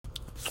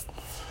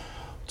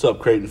What's up,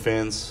 Creighton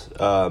fans?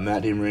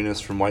 Matt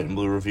DeMarinis from White and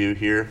Blue Review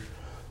here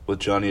with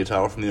John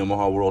Nyatawa from the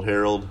Omaha World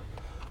Herald,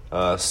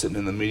 sitting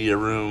in the media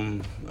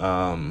room,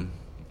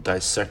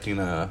 dissecting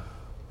one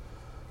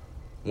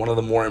of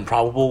the more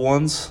improbable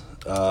ones.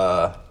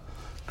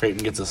 Creighton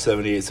gets a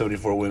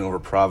 78-74 win over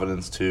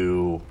Providence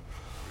to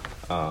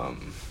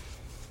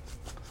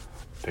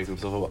pick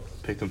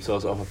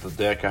themselves up off the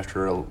deck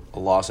after a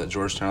loss at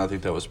Georgetown. I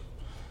think that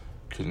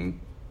can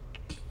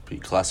be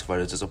classified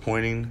as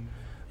disappointing.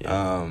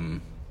 Yeah.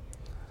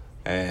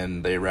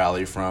 And they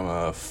rally from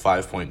a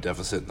 5-point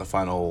deficit in the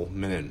final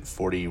minute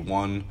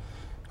 41.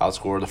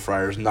 Outscored the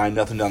Friars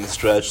 9-0 down the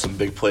stretch. Some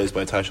big plays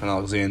by Tyshawn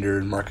Alexander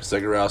and Marcus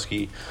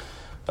Zagorowski,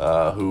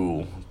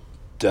 who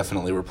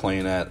definitely were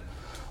playing at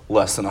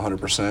less than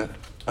 100%.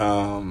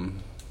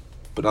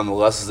 But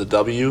nonetheless, it's a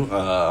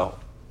W.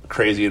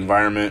 Crazy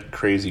environment,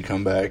 crazy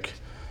comeback.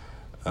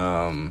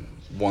 One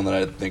that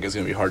I think is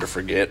going to be hard to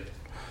forget.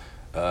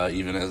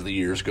 Even as the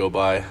years go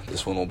by,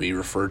 this one will be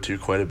referred to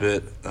quite a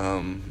bit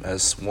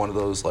as one of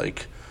those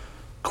like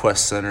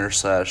Quest Center /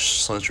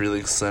 Century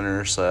League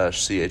Center /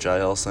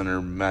 CHIL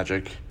Center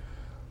Magic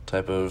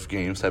type of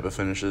games, type of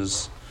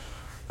finishes.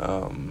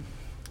 Mr.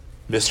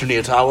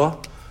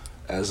 Nyatawa,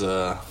 as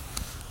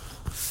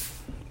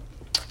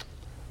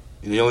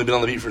you've only been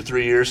on the beat for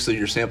 3 years, so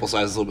your sample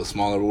size is a little bit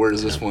smaller. But where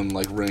does this one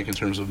like rank in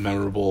terms of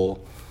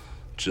memorable,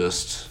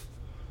 just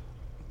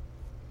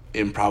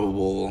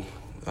improbable?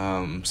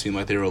 Seemed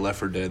like they were left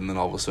for dead, and then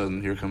all of a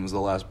sudden, here comes the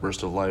last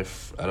burst of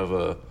life out of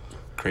a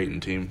Creighton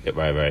team. Yeah,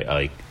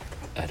 right.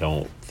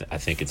 I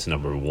think it's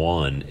number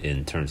one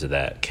in terms of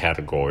that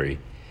category.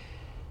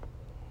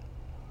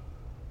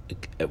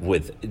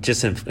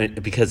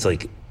 Because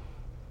like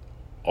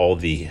all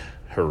the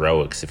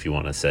heroics, if you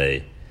want to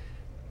say,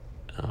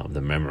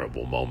 the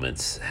memorable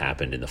moments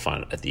happened in the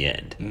final at the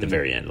end, the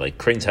very end. Like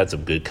Creighton's had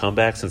some good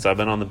comebacks since I've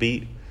been on the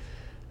beat.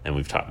 And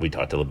we talked a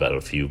little about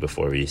a few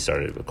before we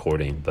started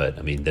recording, but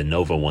I mean the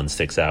Nova one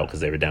sticks out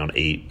because they were down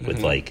 8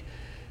 with like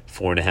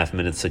 4.5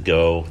 minutes to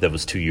go. That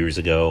was 2 years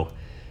ago.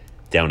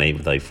 Down 8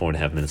 with like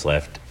 4.5 minutes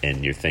left,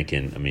 and you're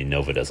thinking, I mean,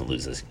 Nova doesn't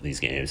lose these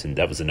games, and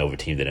that was a Nova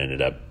team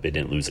that they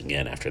didn't lose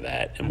again after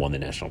that and won the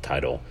national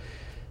title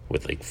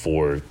with like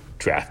 4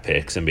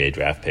 NBA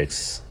draft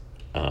picks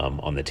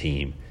on the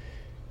team.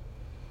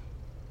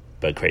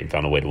 But Creighton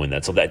found a way to win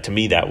that. So that to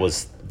me, that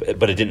was,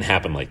 but it didn't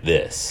happen like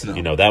this. No.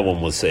 You know, that one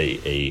was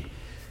a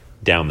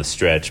down the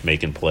stretch,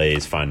 making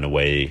plays, finding a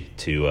way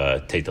to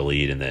take the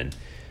lead, and then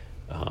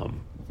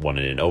won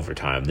it in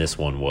overtime. This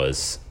one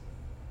was,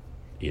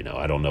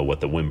 I don't know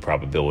what the win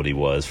probability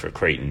was for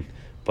Creighton,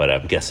 but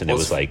I'm guessing it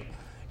was like,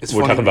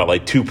 we're talking about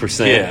like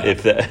 2%. Yeah.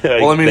 If that,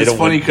 well, I mean, it's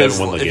funny because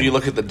if you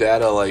look at the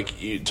data,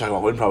 like you talk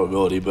about win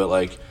probability, but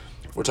like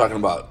we're talking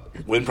about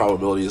win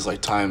probability is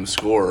like time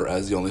score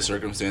as the only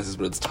circumstances,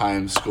 but it's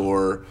time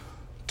score,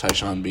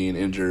 Tyshawn being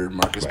injured,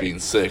 Marcus being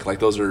sick. Like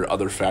those are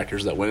other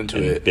factors that went into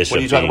it. Bishop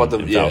when you talk about the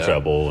foul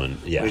trouble and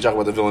when you talk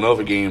about the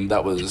Villanova game,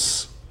 that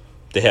was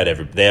they had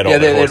all they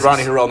had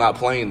Ronnie Harrell not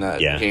playing that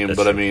game, but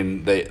true. I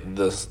mean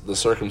the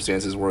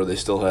circumstances were they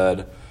still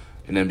had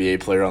an NBA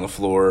player on the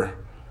floor,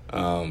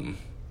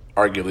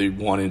 arguably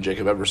one in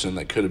Jacob Everson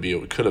that could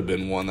have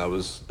been one that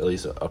was at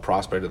least a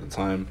prospect at the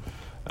time.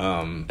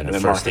 And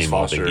then first team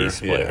Foster, East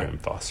player and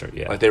Foster,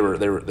 like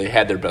they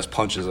had their best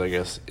punches, I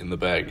guess, in the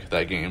bag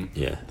that game.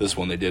 Yeah, this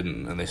one they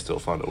didn't, and they still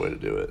found a way to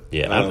do it.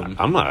 Yeah,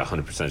 I'm not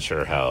 100%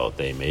 sure how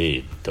they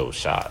made those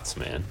shots,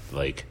 man.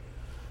 Like,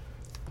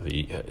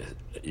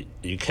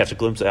 you catch a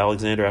glimpse of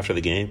Alexander after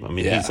the game. I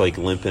mean, he's like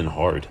limping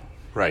hard,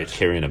 right,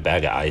 carrying a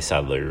bag of ice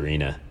out of the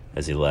arena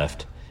as he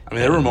left. I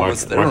mean, there were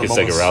moments. Marcus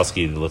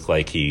Zagorowski looked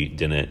like he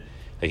didn't,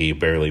 like he could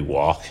barely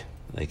walk,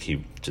 like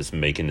he just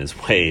making his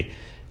way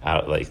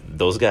out. Like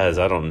those guys,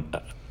 that's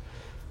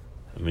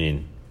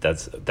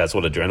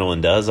what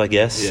adrenaline does, I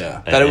guess.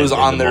 Yeah, that it was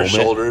on their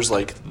shoulders,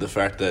 like the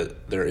fact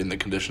that they're in the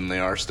condition they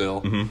are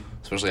still,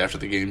 especially after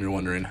the game. You're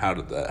wondering how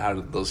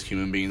did those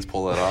human beings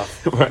pull that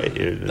off?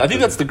 Right. I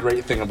think that's the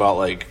great thing about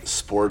like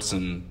sports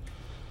and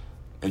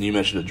you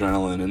mentioned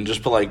adrenaline and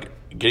just like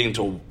getting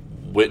to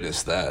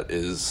witness that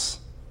is,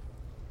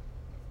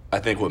 I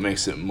think, what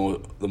makes it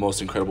the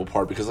most incredible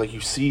part because like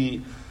you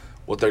see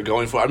what they're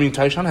going for. I mean,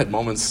 Tyshawn had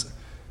moments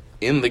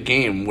in the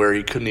game where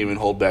he couldn't even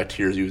hold back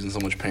tears. He was in so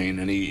much pain,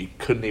 and he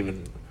couldn't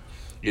even,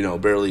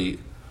 barely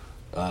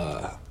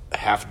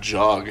half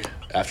jog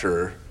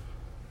after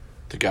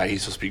the guy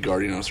he's supposed to be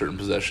guarding on a certain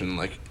possession.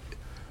 Like,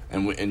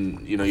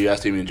 and you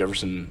asked Damian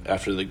Jefferson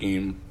after the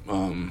game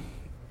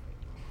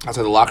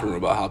outside the locker room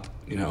about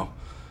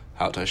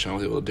how Tyshawn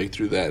was able to dig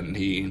through that, and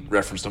he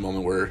referenced a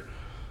moment where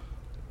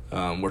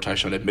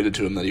Tyshawn admitted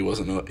to him that he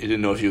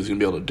didn't know if he was going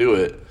to be able to do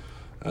it,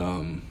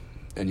 and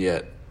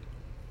yet,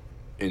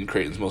 in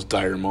Creighton's most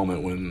dire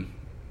moment when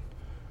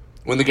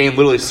the game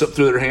literally slipped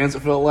through their hands,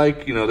 it felt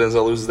like.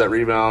 Denzel loses that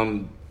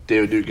rebound.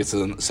 David Duke gets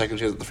a second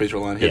chance at the free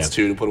throw line, hits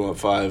 2 to put him up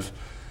 5.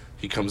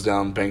 He comes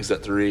down, banks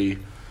that 3.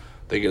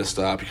 They get a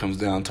stop. He comes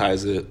down,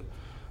 ties it.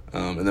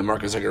 And then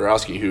Marcus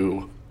Zagorowski,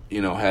 who,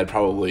 had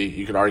probably,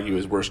 you could argue,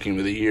 his worst game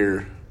of the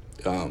year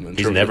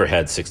He's never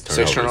had six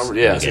turnovers.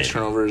 Yeah, 6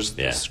 turnovers.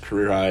 Yeah.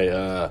 Career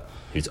high.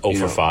 He was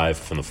 0 for 5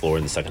 from the floor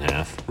in the second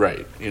half.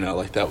 Right.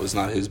 Like that was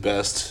not his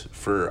best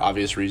for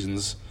obvious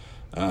reasons.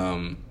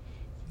 Then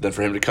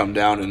for him to come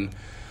down and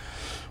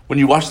when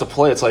you watch the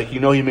play, it's like he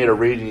made a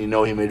read and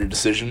he made a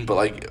decision. But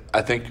like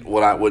I think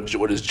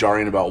what is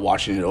jarring about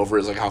watching it over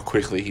is like how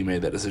quickly he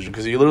made that decision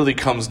because he literally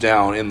comes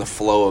down in the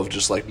flow of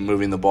just like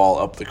moving the ball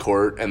up the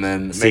court and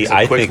then makes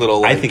a quick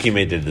little. I think he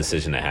made the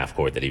decision at half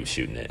court that he was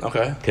shooting it.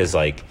 Okay. Because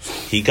like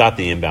he got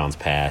the inbounds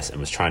pass and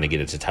was trying to get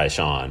it to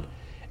Tyshawn,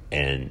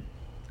 and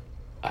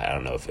I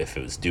don't know if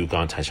it was Duke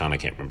on Tyshawn. I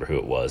can't remember who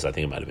it was. I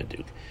think it might have been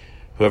Duke.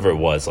 Whoever it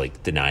was,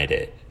 like denied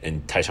it,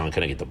 and Tyshawn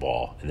couldn't get the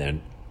ball, and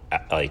then.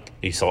 Like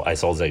I saw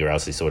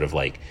Zegarowski sort of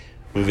like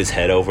move his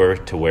head over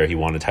to where he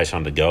wanted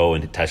Tyshawn to go,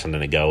 and Tyshawn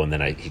didn't go, and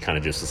then he kind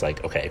of just was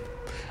like, "Okay,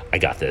 I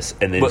got this,"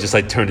 and then just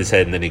like turned his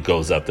head, and then he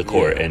goes up the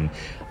court, and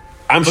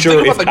I'm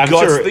sure.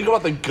 Think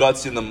about the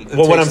guts in the.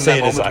 Well, what I'm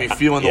saying is, to be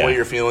feeling the way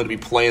you're feeling, to be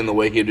playing the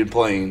way he'd been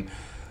playing,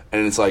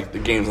 and it's like the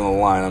game's on the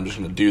line. I'm just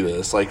going to do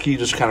this. Like he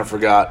just kind of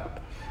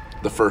forgot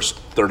the first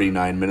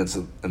 39 minutes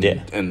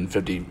and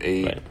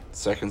 58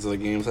 seconds of the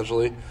game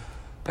essentially.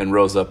 And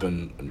rose up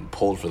and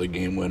pulled for the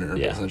game winner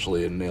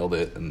essentially and nailed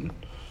it. And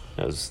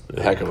that was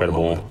a heck of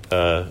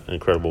a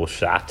incredible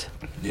shot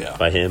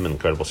by him and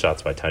incredible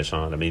shots by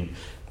Tyshawn. I mean,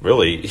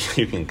 really,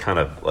 you can kind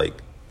of like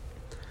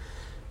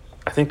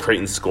 – I think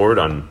Creighton scored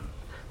on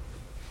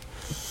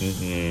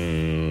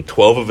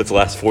 12 of its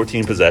last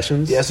 14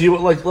 possessions. Yeah, so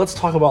let's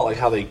talk about like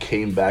how they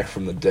came back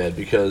from the dead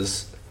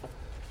because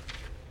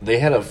they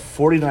had a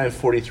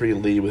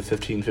 49-43 lead with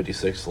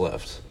 15:56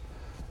 left.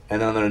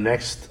 And on their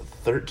next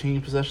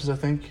 13 possessions, I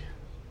think.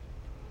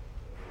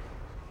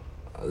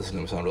 This is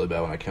going to sound really bad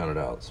when I count it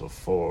out. So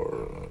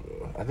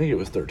I think it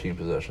was 13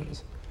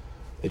 possessions.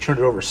 They turned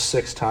it over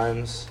 6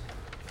 times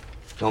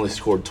and only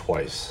scored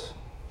twice.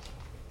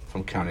 If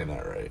I'm counting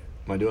that right.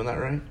 Am I doing that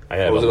right? I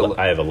have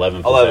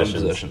 11 possessions. 11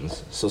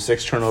 possessions. So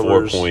 6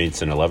 turnovers. 4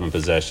 points and 11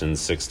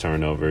 possessions, 6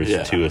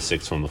 turnovers, 2 of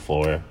 6 from the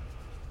floor,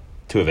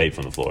 2 of 8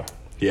 from the floor.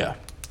 Yeah.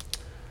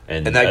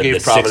 And that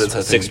gave Providence a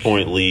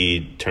 6-point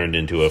lead turned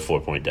into a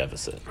 4-point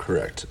deficit.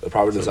 Correct.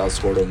 Providence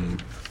outscored them,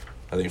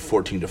 I think,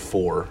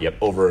 14-4. Yep.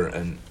 Over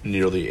a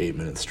nearly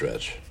 8-minute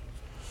stretch.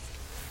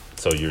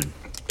 So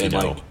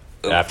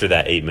after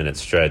that 8-minute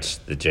stretch,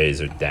 the Jays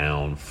are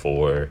down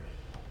 4.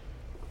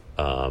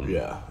 And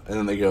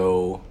then they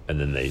go. And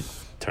then they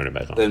turn it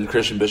back on. Then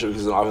Christian Bishop,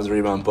 because an offensive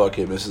rebound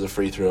bucket, misses a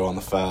free throw on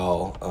the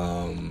foul.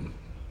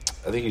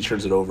 I think he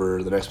turns it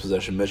over the next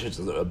possession. Mitch hits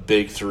a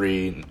big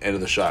 3, end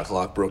of the shot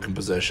clock, broken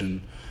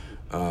possession.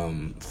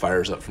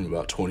 Fires up from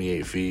about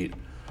 28 feet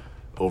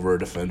over a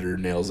defender,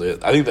 nails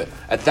it. I think that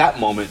at that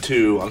moment,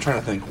 too, I'm trying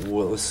to think,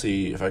 let's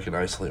see if I can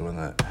isolate when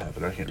that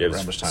happened. I can't remember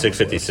how much time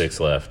 6:56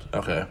 left.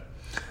 Okay.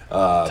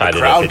 The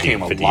crowd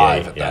came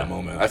alive at that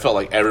moment. I felt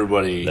like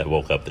everybody... That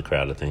woke up the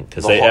crowd, I think.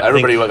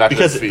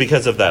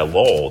 Because of that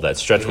lull, that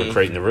stretch where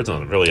Creighton, there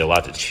wasn't really a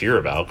lot to cheer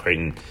about.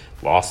 Creighton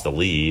lost the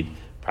lead.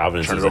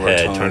 Providence was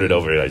ahead, turned it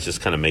over. Like,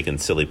 just kind of making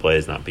silly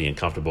plays, not being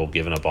comfortable,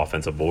 giving up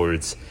offensive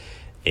boards.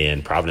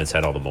 And Providence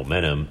had all the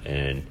momentum.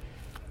 And,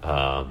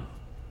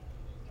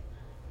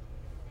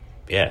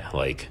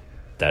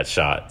 that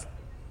shot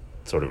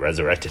sort of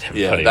resurrected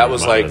everybody. Yeah, that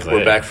was like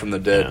we're back from the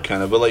dead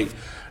kind of. But,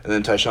 and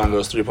then Tyshawn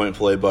goes 3-point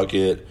play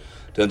bucket.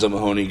 Denzel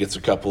Mahoney gets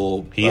a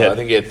couple. I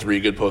think he had 3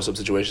 good post-up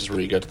situations where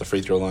he got to the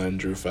free throw line,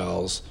 drew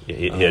fouls. Yeah,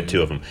 he had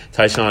 2 of them.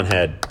 Tyshawn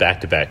had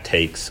back-to-back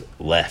takes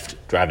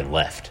driving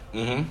left,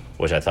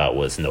 which I thought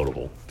was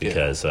notable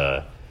because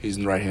he's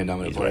in right-hand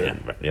dominant player.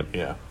 Yep.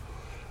 Yeah.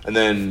 And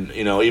then,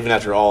 even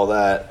after all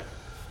that,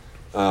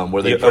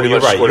 where they you're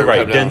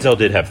right. Denzel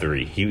did have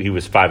 3. He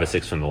was 5 of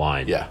 6 from the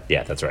line. Yeah.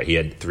 Yeah, that's right. He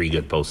had 3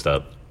 good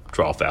post-up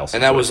draw fouls.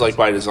 And that was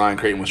by design.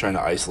 Creighton was trying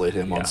to isolate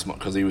him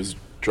because he was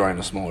drawing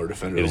a smaller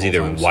defender. It was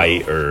either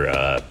White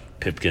or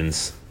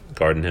Pipkins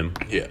guarding him.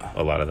 Yeah,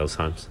 a lot of those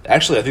times.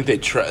 Actually, I think they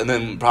and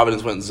then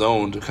Providence went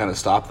zone to kind of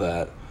stop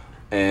that,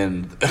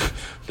 and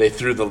they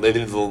did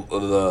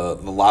the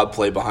lob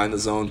play behind the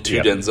zone to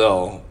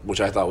Denzel,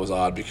 which I thought was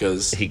odd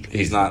because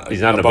he's not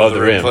an above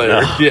the rim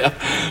player. No. Yeah,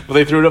 but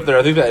they threw it up there.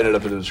 I think that ended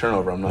up in a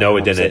turnover. No,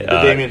 it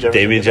didn't.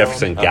 Damian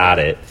Jefferson got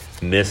it.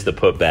 Missed the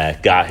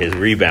putback, got his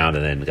rebound,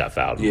 and then got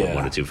fouled. 1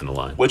 or 2 from the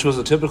line. Which was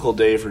a typical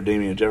day for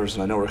Damian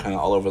Jefferson. I know we're kind of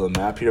all over the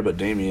map here, but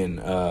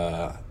Damian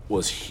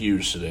was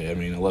huge today. I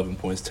mean, 11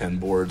 points, 10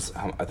 boards.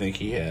 I think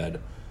he had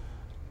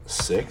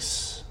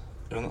 6,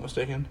 if I'm not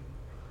mistaken.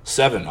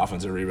 7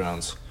 offensive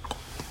rebounds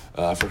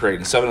for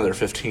Creighton. 7 of their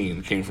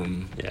 15 came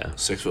from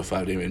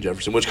 6'5" Damian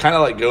Jefferson, which kind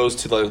of goes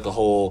to the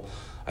whole.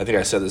 I think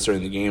I said this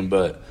during the game,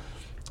 but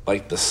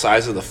the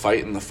size of the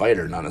fight and the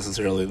fighter, not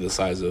necessarily the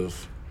size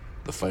of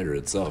the fighter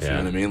itself. You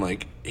know what I mean?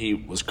 He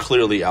was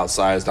clearly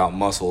outsized,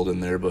 out-muscled in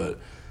there, but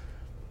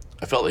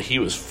I felt like he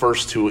was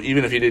first to it.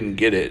 Even if he didn't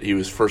get it, he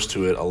was first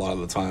to it a lot of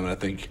the time. And I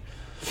think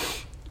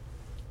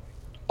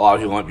a lot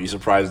of people might be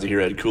surprised to hear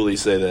Ed Cooley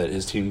say that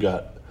his team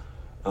got,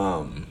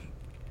 out-toughed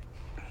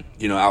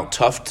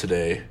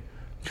today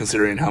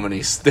considering how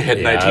many they had.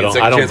 19 I don't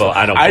second chances.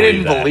 I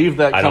didn't that. believe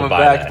that coming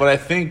back, but I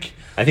think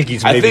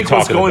he's maybe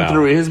what's going about,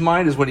 through his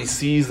mind is when he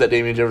sees that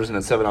Damian Jefferson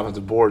had 7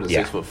 offensive boards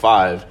at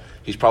 6'5",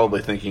 he's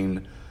probably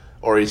thinking,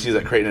 or he sees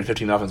that Creighton had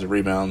 15 offensive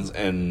rebounds,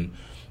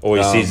 or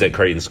he sees that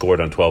Creighton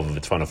scored on 12 of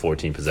its final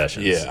 14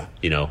 possessions. Yeah,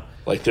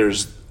 like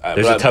there's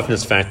a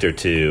toughness factor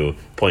to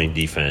playing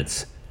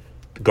defense,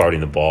 guarding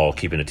the ball,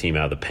 keeping a team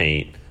out of the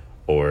paint,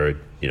 or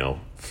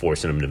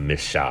forcing them to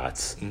miss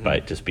shots by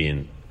just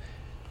being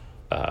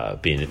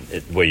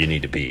where you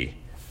need to be.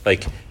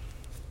 Like,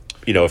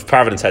 if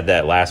Providence had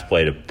that last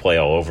play to play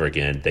all over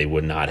again, they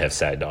would not have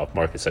sagged off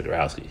Marcus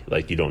Zegarowski.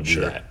 Like, you don't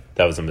do that.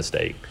 That was a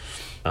mistake.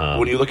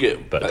 When you look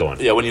at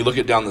when you look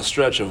at down the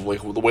stretch of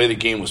like the way the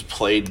game was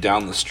played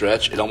down the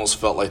stretch, it almost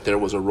felt like there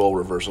was a role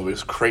reversal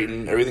because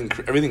Creighton, everything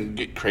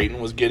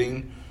Creighton was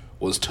getting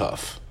was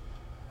tough,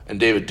 and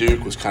David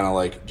Duke was kind of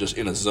like just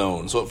in a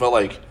zone. So it felt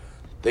like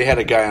they had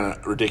a guy on a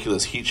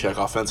ridiculous heat check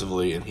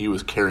offensively, and he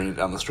was carrying it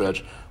down the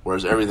stretch.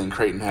 Whereas everything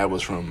Creighton had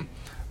was from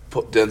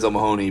Denzel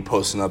Mahoney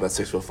posting up at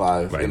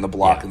 6'5" in the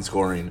block and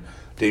scoring.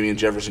 Damian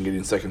Jefferson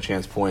getting second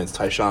chance points,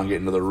 Tyshawn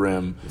getting to the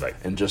rim,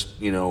 and just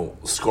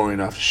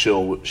scoring off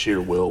sheer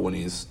will when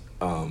he's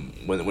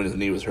when his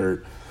knee was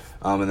hurt,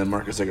 and then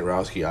Marcus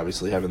Zegarowski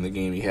obviously having the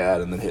game he had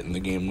and then hitting the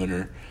game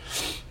winner,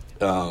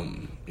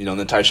 and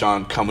then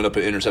Tyshawn coming up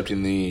and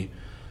intercepting the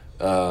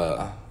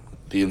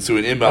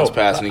ensuing inbounds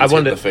pass and he gets hit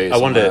in the face.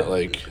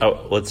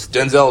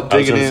 Denzel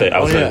digging in.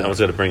 I was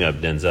going to bring up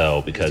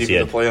Denzel because he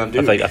had play on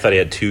Duke. I thought he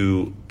had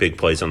 2 big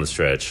plays on the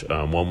stretch.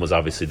 One was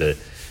obviously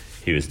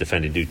he was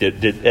defending Duke.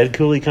 Did Ed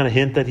Cooley kind of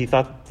hint that he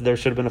thought there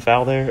should have been a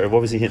foul there, or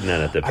what was he hinting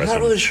at the press? I'm not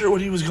really sure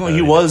what he was going.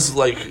 He was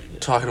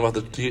talking about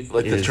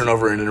the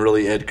turnover in a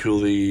really Ed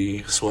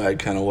Cooley swag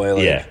kind of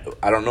way.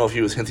 I don't know if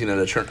he was hinting at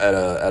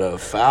a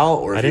foul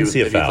or if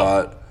he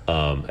thought.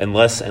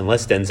 Unless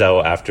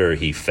Denzel, after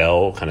he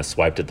fell, kind of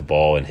swiped at the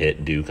ball and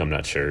hit Duke. I'm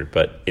not sure.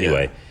 But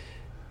anyway,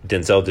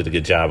 Denzel did a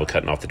good job of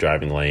cutting off the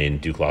driving lane.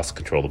 Duke lost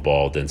control of the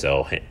ball.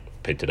 Denzel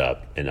picked it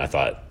up, and I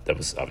thought that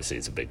was obviously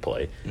it's a big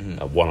play.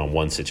 A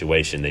one-on-one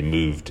situation. They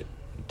moved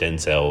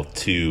Denzel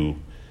to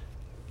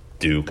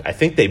Duke. I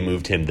think they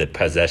moved him the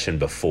possession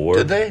before.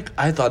 Did they?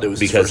 I thought it was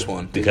his first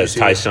one. Because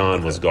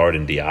Tyshawn was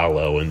guarding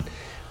Diallo, and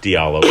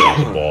Diallo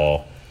got the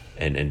ball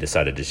and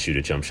decided to shoot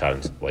a jump shot.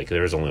 And,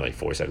 there was only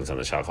 4 seconds on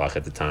the shot clock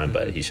at the time,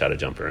 but he shot a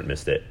jumper and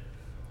missed it.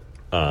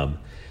 So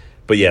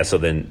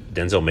then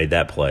Denzel made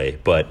that play,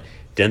 but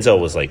Denzel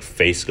was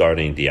face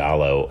guarding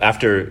Diallo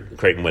after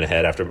Creighton went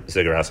ahead, after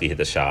Zegarowski hit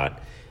the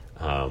shot.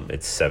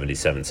 It's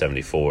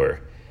 77-74,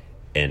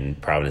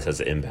 and Providence has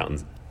to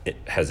inbound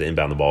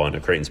the ball into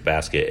Creighton's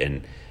basket,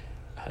 and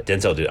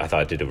Denzel I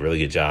thought did a really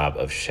good job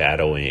of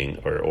shadowing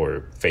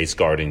or face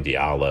guarding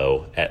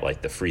Diallo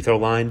at the free throw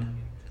line,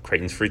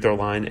 Creighton's free throw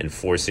line, and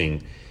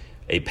forcing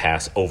a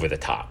pass over the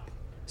top.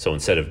 So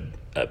instead of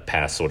a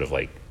pass sort of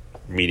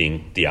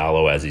meeting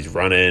Diallo as he's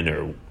running,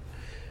 or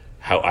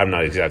I'm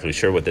not exactly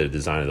sure what the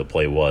design of the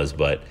play was,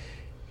 but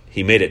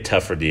he made it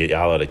tough for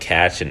Diallo to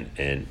catch,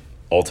 and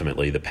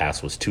ultimately the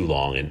pass was too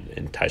long,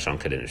 and Tyshawn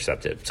could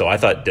intercept it. So I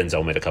thought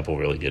Denzel made a couple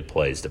really good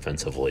plays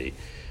defensively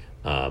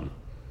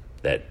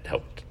that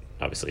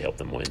obviously helped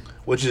them win.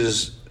 Which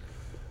is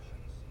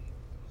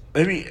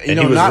maybe, he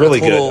was really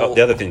good.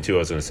 The other thing, too, I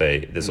was going to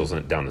say, this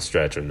wasn't down the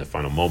stretch or in the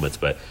final moments,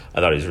 but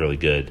I thought he was really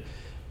good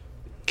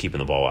keeping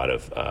the ball out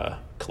of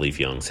Khalif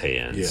Young's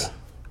hands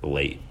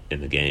late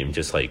in the game.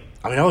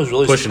 I was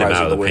really pushing surprised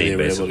him out with of the way paint, they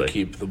were basically. able to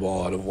keep the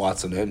ball out of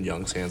Watson and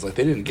Young's hands. They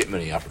didn't get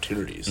many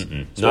opportunities.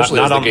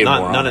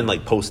 Not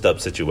in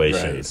post-up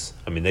situations.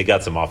 Right. I mean, they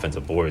got some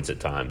offensive boards at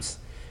times.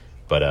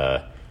 But,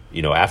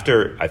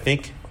 after, I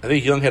think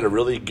Young had a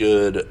really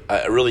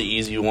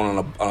easy one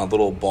on a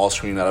little ball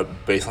screen at a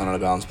baseline on a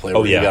bounce play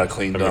where he got a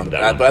clean dunk.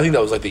 But I think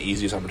that was the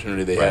easiest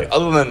opportunity they had,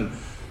 other than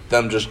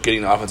them just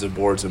getting offensive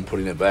boards and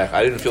putting it back.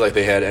 I didn't feel like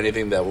they had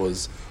anything that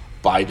was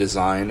by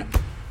design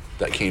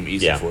that came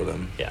easy for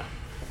them. Yeah.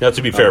 Now,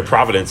 to be fair,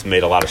 Providence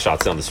made a lot of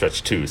shots down the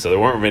stretch, too, so there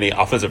weren't many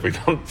offensive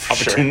rebound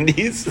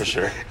opportunities. For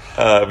sure.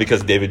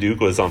 Because David Duke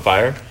was on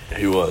fire.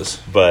 He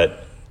was.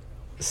 But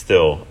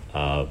still,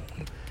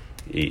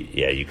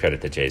 you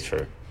credit the Jays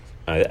for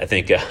I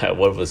think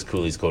what was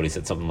Cooley's quote? He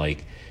said something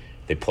like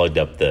they plugged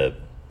up the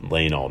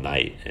lane all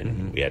night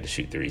and we had to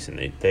shoot threes, and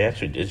they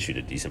actually did shoot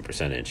a decent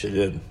percentage. They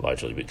did,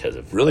 largely because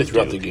of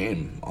throughout the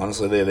game.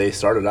 Honestly, they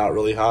started out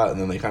really hot and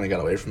then they kind of got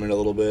away from it a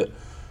little bit,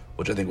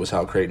 which I think was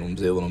how Creighton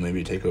was able to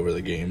maybe take over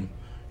the game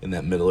in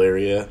that middle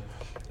area.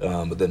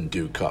 But then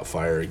Duke caught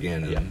fire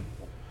again,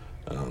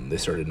 and they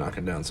started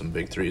knocking down some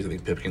big threes. I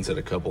think Pipkins had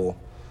a couple.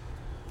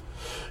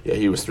 Yeah,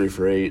 he was 3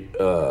 for 8.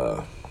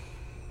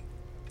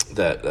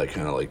 That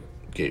kind of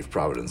gave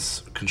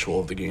Providence control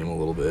of the game a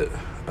little bit.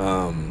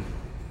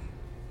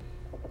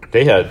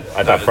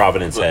 I thought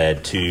Providence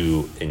had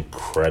 2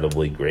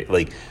 incredibly great.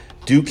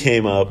 Duke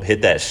came up,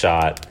 hit that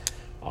shot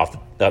off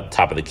the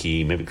top of the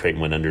key. Maybe Creighton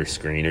went under a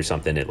screen or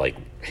something. It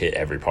hit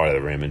every part of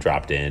the rim and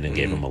dropped in and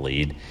gave them a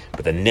lead.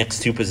 But the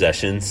next 2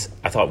 possessions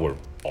I thought were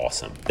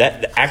awesome.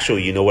 That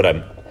actually, you know what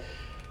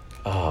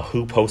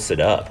who posted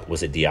up?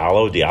 Was it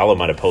Diallo? Diallo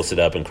might have posted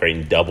up, and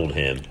Creighton doubled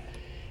him.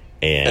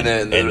 And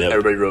then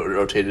everybody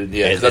rotated.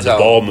 Yeah, and that's the how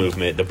ball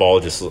movement, the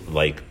ball just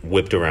like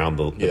whipped around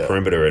the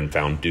perimeter and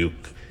found Duke,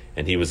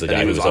 and he was the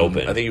guy who was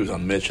open. I think he was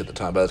on Mitch at the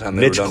time. By the time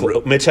By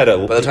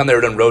the time they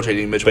were done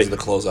rotating, Mitch was the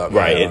closeout.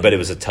 Right, but it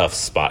was a tough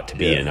spot to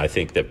be in. I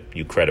think that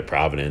you credit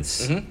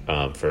Providence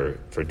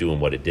for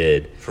doing what it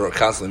did, for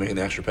constantly making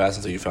the extra pass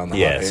until you found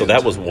the hot hand. So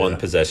that was one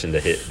possession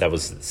to hit. That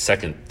was the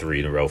second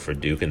 3 in a row for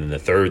Duke, and then the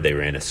third they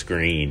ran a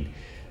screen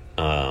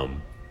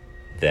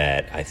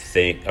that I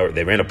think, or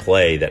they ran a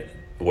play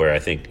where I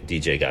think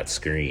DJ got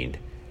screened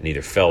and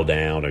either fell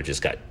down or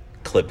just got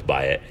clipped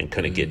by it and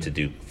couldn't get to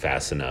Duke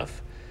fast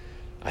enough.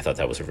 I thought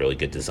that was a really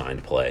good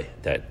designed play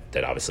that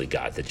obviously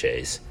got the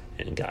Jays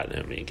and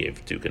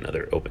gave Duke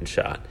another open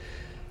shot.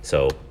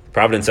 So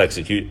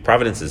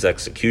Providence's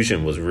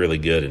execution was really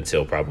good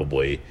until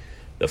probably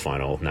the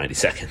final 90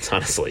 seconds,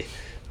 honestly.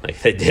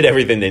 Like, they did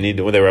everything they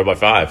needed when they were up by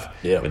 5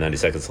 with 90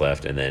 seconds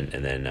left, and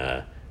then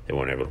they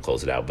weren't able to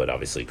close it out. But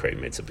obviously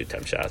Creighton made some big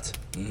time shots.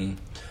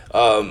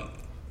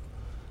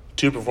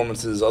 Two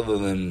performances other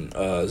than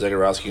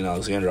Zagorowski and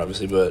Alexander,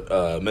 obviously,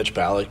 but Mitch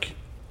Ballack,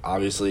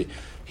 obviously,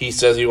 he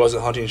says he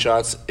wasn't hunting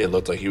shots. It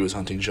looked like he was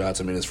hunting shots.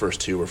 I mean, his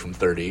first 2 were from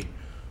 30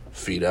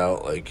 feet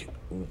out, like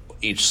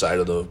each side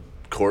of the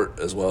court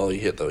as well.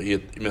 He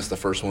missed the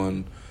first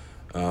one,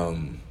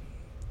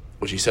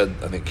 which he said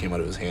I think came out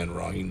of his hand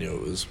wrong. He knew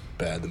it was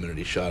bad the minute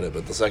he shot it.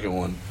 But the second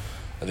one,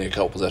 I think a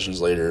couple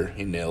possessions later,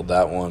 he nailed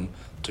that one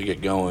to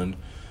get going.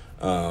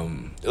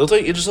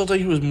 It just looked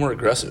like he was more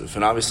aggressive,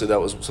 and obviously that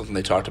was something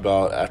they talked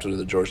about after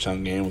the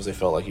Georgetown game, was they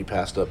felt like he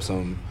passed up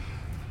some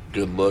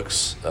good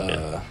looks,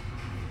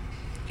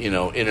 in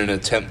an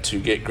attempt to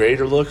get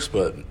greater looks,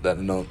 but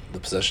the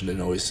possession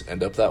didn't always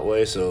end up that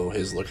way. So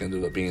his look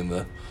ended up being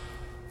the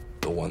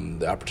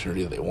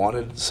opportunity that they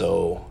wanted.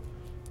 So,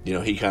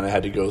 he kind of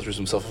had to go through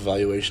some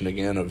self-evaluation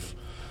again of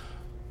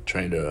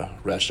trying to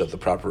ratchet up the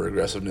proper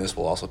aggressiveness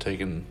while also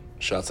taking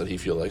shots that he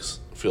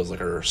feels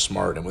like are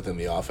smart and within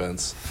the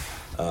offense.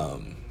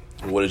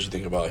 What did you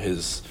think about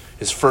his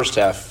first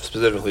half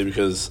specifically?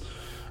 Because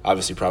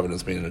obviously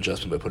Providence made an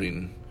adjustment by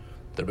putting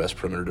their best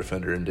perimeter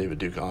defender in David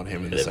Duke on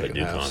him in the second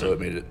half, so it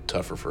made it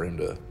tougher for him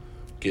to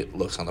get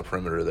looks on the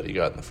perimeter that he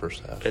got in the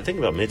first half. The thing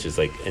about Mitch is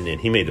and then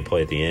he made the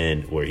play at the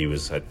end where he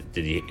was.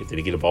 Did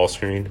he get a ball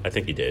screen? I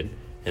think he did,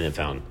 and then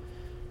found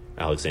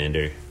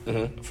Alexander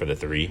for the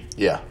 3.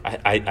 Yeah,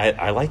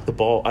 I like the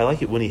ball. I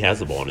like it when he has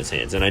the ball in his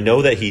hands, and I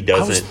know that he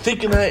doesn't. I was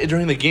thinking that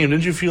during the game.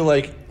 Didn't you feel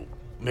like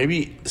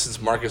maybe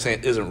since Marcus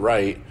isn't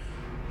right,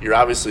 you're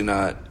obviously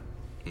not.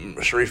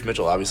 Sharif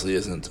Mitchell obviously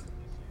isn't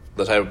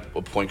the type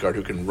of point guard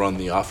who can run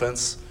the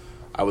offense.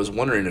 I was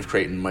wondering if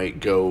Creighton might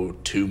go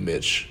to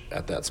Mitch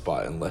at that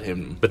spot and let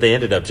him. But they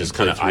ended up just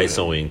kind of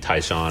ISOing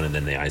Tyshawn, and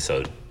then they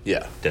ISO'd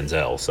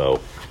Denzel.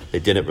 So they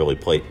didn't really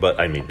play. But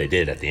I mean, they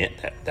did at the end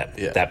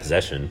that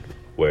possession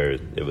where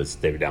they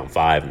were down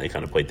 5 and they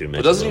kind of played through Mitch.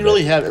 But doesn't he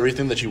really have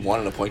everything that you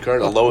want in a point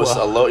guard?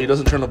 He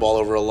doesn't turn the ball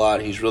over a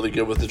lot. He's really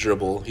good with the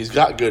dribble. He's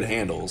got good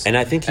handles, and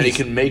he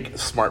can make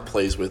smart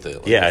plays with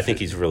it. I think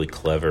he's really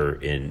clever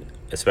in,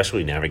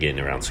 especially navigating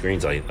around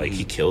screens. Like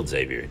he killed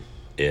Xavier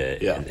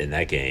in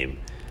that game,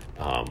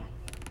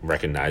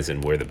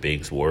 recognizing where the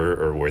bigs were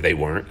or where they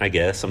weren't. I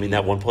guess. I mean,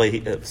 that one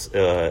play,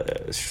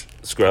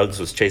 Scruggs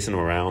was chasing him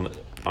around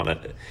on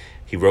it.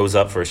 He rose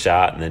up for a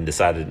shot and then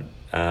decided,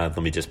 let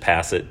me just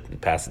pass it,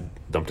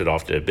 dumped it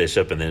off to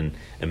Bishop, and then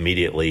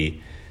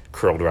immediately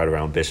curled right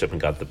around Bishop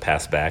and got the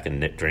pass back and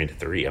drained a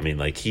 3. I mean,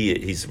 like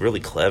he's really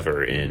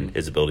clever in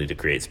his ability to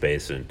create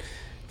space and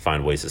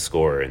find ways to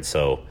score. And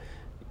so,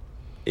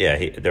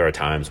 there are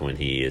times when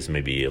he is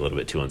maybe a little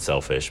bit too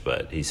unselfish,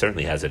 but he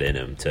certainly has it in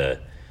him to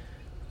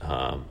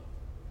have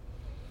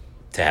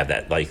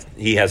that. Like,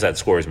 he has that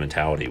scorer's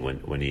mentality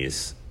when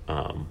he's.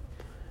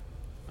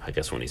 I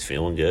guess when he's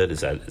feeling good,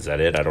 is that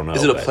it? I don't know.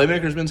 Is it a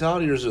playmaker's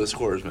mentality or is it a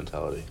scorer's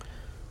mentality?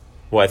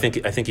 Well, I think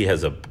he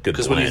has a good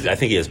blend. I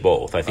think he has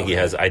both. I think he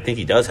has. I think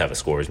he does have a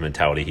scorer's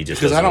mentality. He just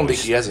because I don't think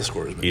he has a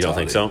scorer's mentality. You don't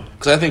think so?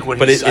 Because I think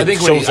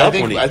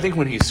I think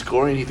when he's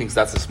scoring, he thinks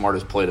that's the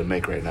smartest play to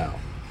make right now.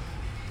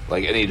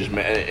 Like, and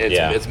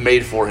it's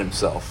made for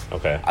himself.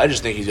 Okay. I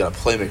just think he's got a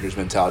playmaker's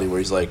mentality where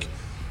he's like,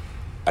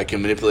 I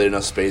can manipulate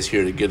enough space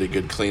here to get a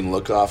good clean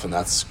look off, and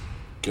that's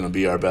going to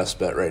be our best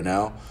bet right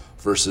now.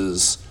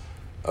 Versus,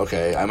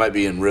 okay, I might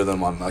be in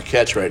rhythm on a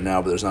catch right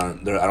now, but I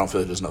don't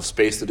feel like there's enough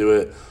space to do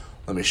it.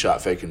 Let me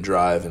shot fake and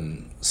drive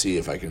and see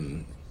if I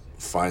can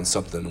find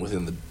something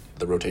within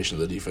the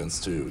rotation of the defense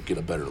to get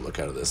a better look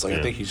out of this.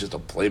 I think he's just a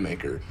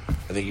playmaker.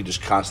 I think he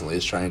just constantly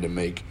is trying to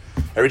make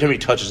 – every time he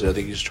touches it, I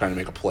think he's trying to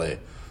make a play,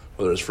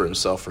 whether it's for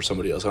himself or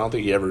somebody else. I don't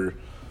think he ever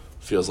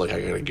feels like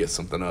I got to get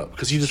something up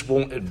because he just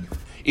won't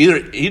 –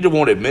 either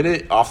won't admit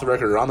it off the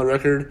record or on the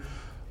record,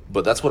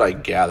 but that's what I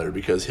gather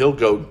because he'll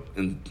go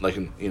in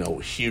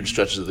huge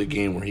stretches of the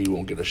game where he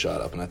won't get a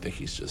shot up, and I think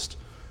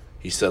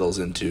he settles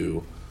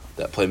into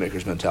that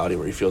playmaker's mentality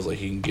where he feels like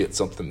he can get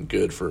something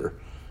good for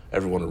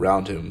everyone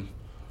around him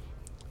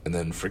and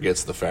then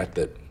forgets the fact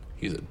that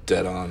he's a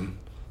dead-on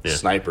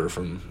sniper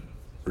from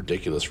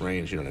ridiculous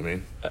range. You know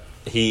what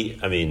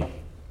I mean?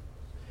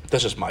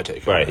 That's just my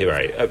take. Right.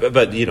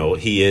 But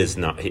he is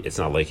not. It's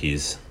not like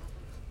he's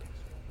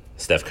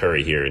Steph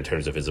Curry here in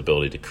terms of his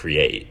ability to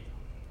create.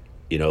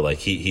 Like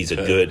he's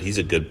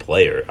a good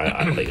player.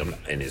 I like him,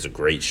 and he's a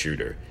great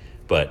shooter.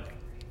 But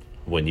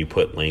when you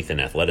put length and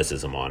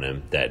athleticism on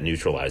him, that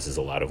neutralizes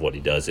a lot of what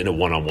he does in a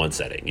one-on-one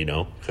setting.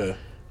 Okay.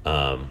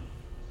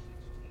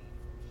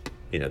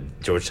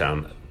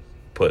 Georgetown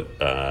put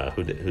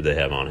who they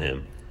have on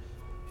him.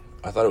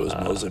 I thought it was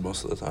Mosley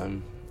most of the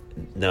time.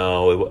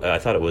 No, I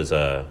thought it was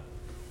number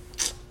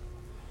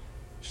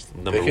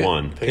Pickett?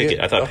 one. Pickett.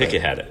 I thought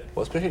Pickett had it.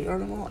 Was Pickett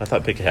guarding him? I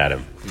thought Pickett had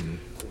him. Mm-hmm.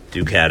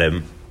 Duke had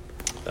him.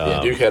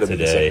 Duke had him today. In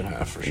the second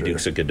half for sure.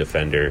 Duke's a good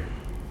defender.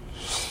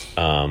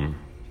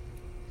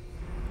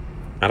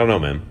 I don't know,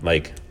 man.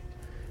 Like,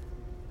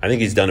 I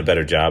think he's done a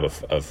better job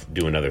of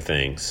doing other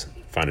things,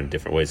 finding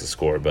different ways to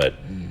score. But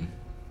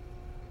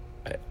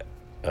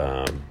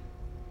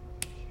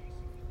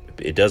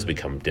it does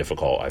become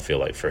difficult. I feel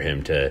like for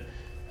him to,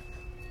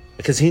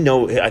 because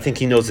I think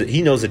he knows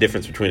the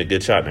difference between a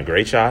good shot and a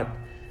great shot.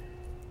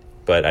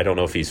 But I don't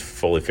know if he's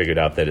fully figured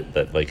out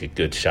that like a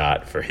good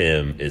shot for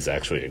him is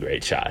actually a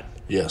great shot.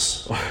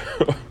 Yes.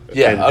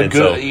 Yeah, a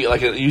good,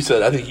 like you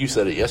said. I think you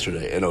said it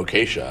yesterday. An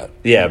okay shot.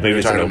 Yeah, maybe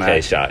it's an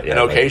okay shot. Yeah, an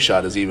okay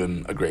shot is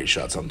even a great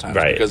shot sometimes,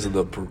 right? Because of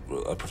the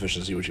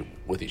proficiency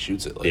with he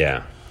shoots it. Like,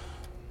 yeah,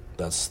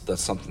 that's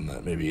something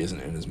that maybe isn't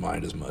in his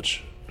mind as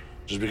much,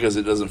 just because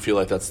it doesn't feel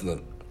like that's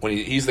when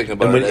he's thinking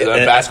about it in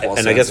a basketball.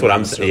 And I guess what I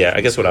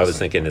was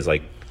thinking is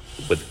like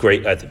with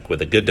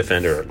a good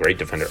defender or a great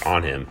defender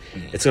on him,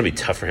 it's going to be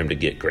tough for him to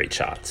get great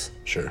shots.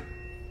 Sure,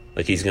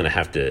 like he's going to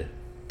have to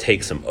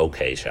take some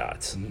okay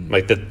shots.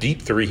 Like the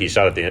deep three he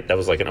shot at the end, that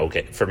was like an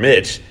okay for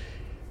Mitch.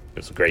 It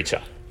was a great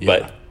shot,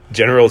 but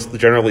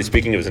generally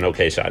speaking, it was an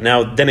okay shot.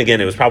 Now, then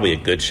again, it was probably a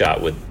good shot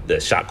with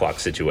the shot clock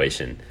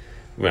situation.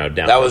 Down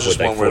that was just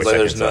one where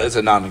it's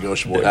a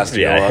non-negotiable. It has to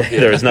go up. Yeah.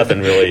 There was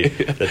nothing really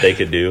that they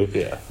could do.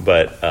 Yeah,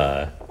 but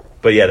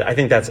yeah, I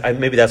think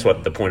maybe that's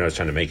what the point I was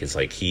trying to make is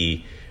like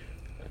he.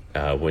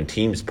 When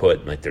teams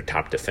put like their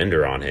top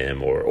defender on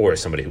him or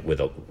somebody with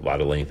a lot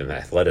of length and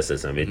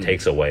athleticism, it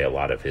takes away a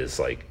lot of his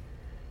like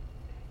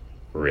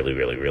really,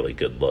 really, really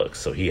good looks.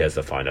 So he has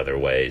to find other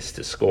ways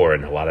to score,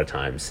 and a lot of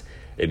times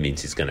it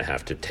means he's going to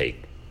have to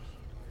take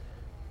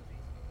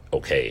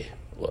okay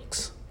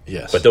looks.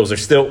 Yes, but those are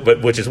still,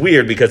 which is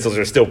weird because those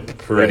are still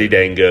pretty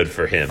dang good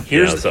for him.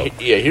 Here's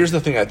the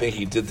thing I think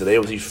he did today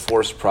was he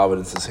forced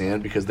Providence's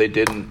hand because they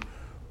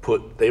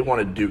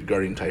wanted Duke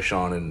guarding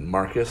Tyshawn and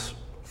Marcus.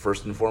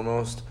 First and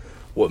foremost,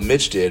 what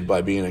Mitch did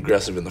by being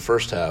aggressive in the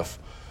first half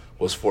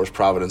was force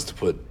Providence to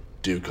put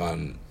Duke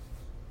on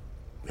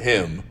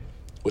him,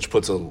 which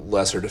puts a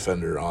lesser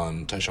defender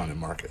on Tyshawn and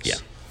Marcus. Yeah.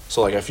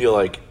 So, I feel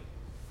like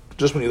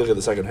just when you look at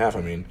the second half,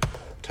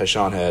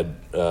 Tyshawn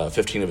had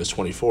 15 of his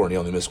 24, and he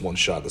only missed one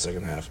shot in the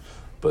second half.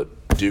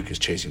 But Duke is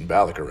chasing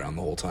Ballack around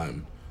the whole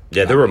time.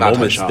 Yeah, there were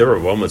moments. Tyshawn. There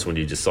were moments when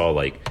you just saw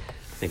I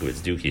think it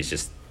was Duke. He's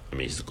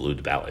glued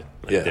to Ballack.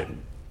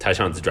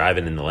 Tyshawn's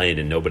driving in the lane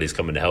and nobody's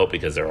coming to help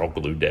because they're all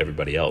glued to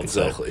everybody else.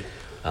 Exactly.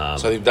 So I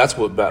think that's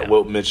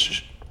what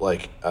Mitch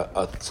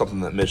something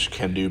that Mitch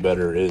can do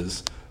better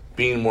is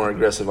being more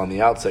aggressive on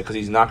the outset because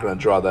he's not going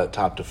to draw that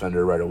top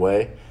defender right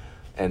away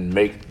and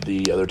make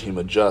the other team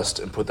adjust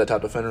and put that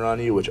top defender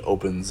on you,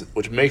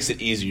 which makes it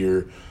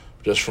easier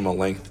just from a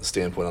length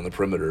standpoint on the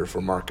perimeter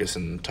for Marcus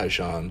and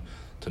Tyshawn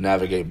to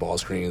navigate ball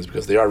screens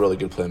because they are really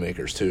good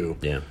playmakers too.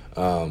 Yeah.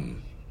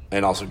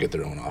 And also get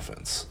their own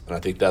offense. And I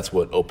think that's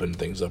what opened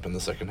things up in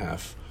the second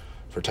half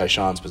for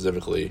Tyshawn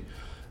specifically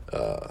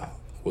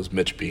was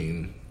Mitch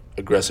being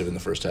aggressive in the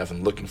first half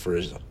and looking for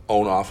his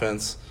own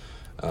offense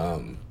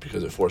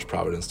because it forced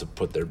Providence to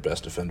put their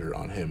best defender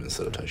on him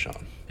instead of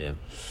Tyshawn. Yeah,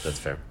 that's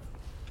fair.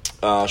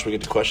 Should we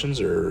get to questions,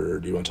 or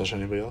do you want to touch on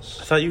anybody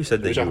else? I thought you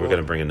said that you were going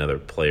to bring another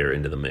player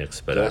into the mix,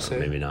 but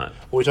maybe not.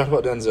 Well, we talked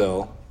about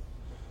Denzel.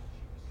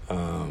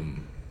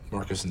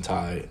 Marcus and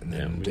Ty, and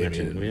then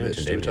Damian and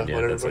Mitch. Did we talk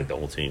about everybody? That's like the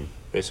whole team.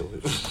 Basically.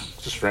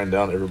 Just ran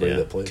down everybody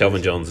that played.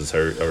 Kelvin Jones is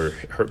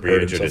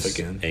re-injured his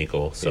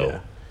ankle.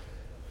 So,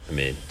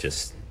 yeah.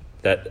 Just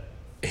that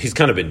he's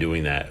kind of been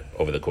doing that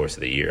over the course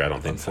of the year. I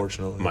don't think.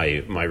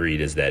 Unfortunately. My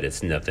read is that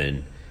it's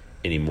nothing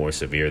any more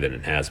severe than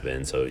it has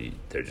been. So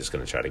they're just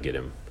going to try to get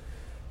him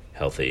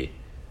healthy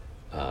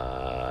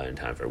in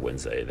time for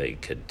Wednesday. They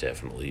could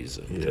definitely use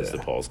him because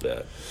DePaul's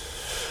dead.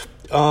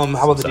 How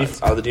about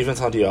the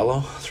defense on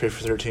Diallo? 3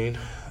 for 13.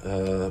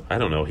 I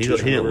don't know. He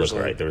didn't look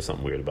right. There was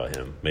something weird about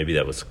him. Maybe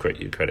that was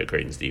credit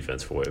Creighton's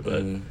defense for it,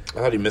 but I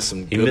thought he missed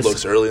some good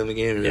looks early in the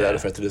game. Maybe that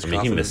affected his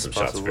confidence. He missed some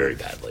shots very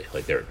badly.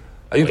 I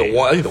think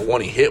the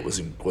one he hit was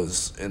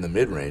in the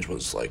mid range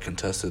was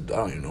contested. I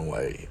don't even know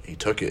why he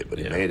took it, but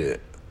he made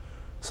it.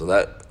 So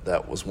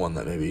that was one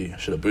that maybe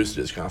should have boosted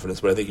his confidence.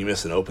 But I think he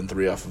missed an open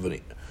three off of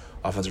an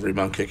offensive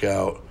rebound kick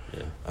out.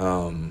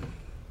 Yeah.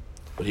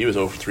 But he was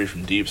 0 for 3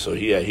 from deep, so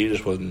he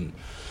just wasn't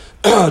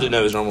didn't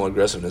have his normal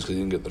aggressiveness because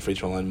he didn't get the free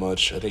throw line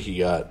much. I think he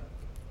got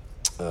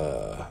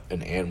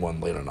an and one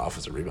late on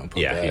offensive rebound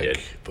put Yeah, back. he did.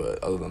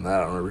 But other than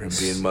that, I don't remember him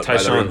being much.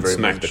 Tyshawn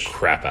smacked the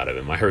crap out of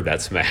him. I heard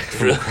that smack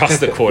from across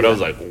the court. I was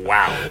like,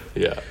 wow.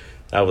 Yeah.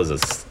 That was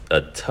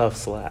a tough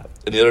slap.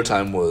 And the other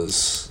time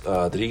was,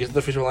 did he get to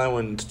the free throw line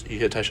when he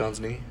hit Tyshawn's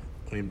knee?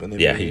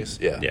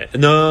 Yeah.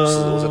 No.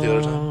 So was that the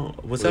other time?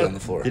 Was that on the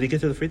floor? Did he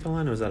get to the free throw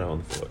line or was that on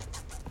the floor?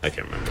 I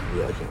can't remember.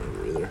 Yeah, I can't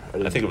remember either.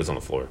 I think it was on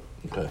the floor.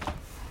 Okay.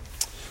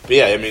 But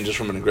yeah, I mean, just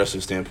from an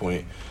aggressive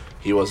standpoint,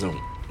 he wasn't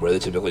where they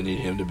typically need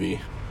him to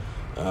be.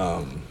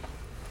 Some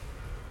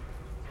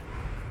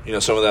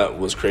of that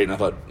was Creighton. I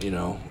thought,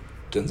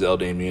 Denzel,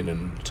 Damian,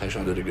 and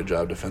Tyshawn did a good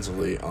job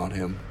defensively on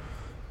him.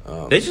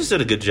 They just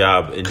did a good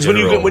job in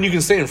general. Because when you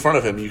can stay in front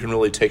of him, you can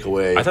really take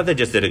away. I thought they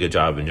just did a good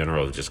job in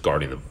general of just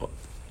guarding the ball.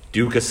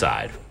 Duke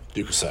aside.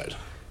 They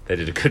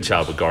did a good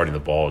job of guarding the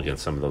ball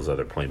against some of those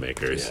other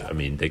playmakers. Yeah. I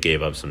mean, they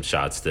gave up some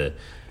shots to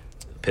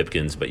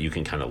Pipkins, but you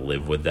can kind of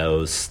live with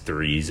those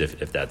threes if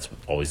that's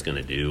all he's going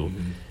to do.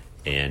 Mm-hmm.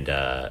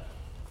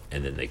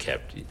 And then they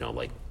kept,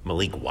 like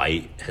Malik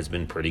White has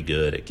been pretty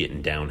good at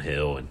getting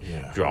downhill and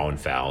drawing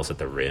fouls at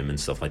the rim and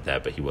stuff like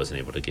that, but he wasn't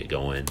able to get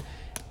going.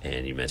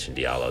 And you mentioned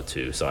Diallo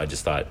too. So I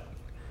just thought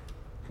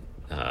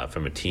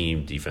from a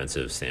team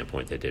defensive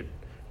standpoint, they did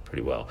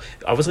pretty well.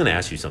 I was going to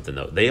ask you something,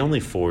 though. They only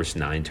forced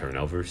 9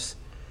 turnovers.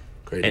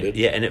 Great.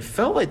 And it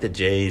felt like the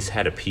Jays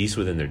had a piece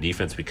within their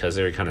defense because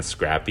they were kind of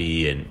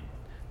scrappy and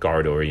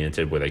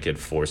guard-oriented where they could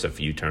force a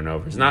few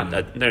turnovers. Not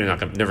that they're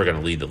never going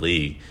to lead the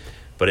league,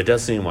 but it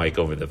does seem like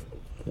over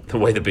the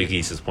way the Big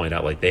East has pointed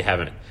out, like that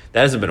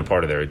hasn't been a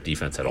part of their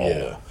defense at all.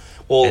 Yeah.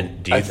 Well,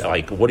 and do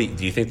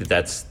you think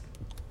that's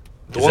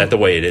the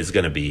way it is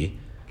going to be,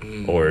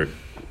 or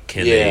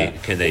can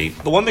they?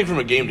 The one thing from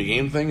a game to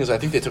game thing is I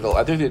think they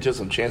took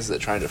some chances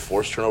at trying to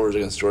force turnovers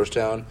against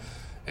Georgetown,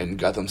 and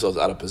got themselves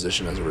out of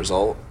position as a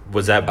result.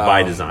 Was that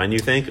by design, you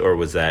think, or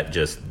was that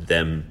just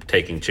them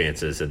taking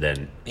chances and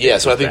then? Yeah,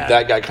 so I think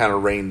that got kind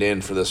of reined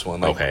in for this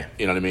one. Okay,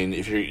 you know what I mean.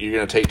 If you're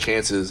going to take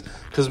chances,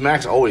 because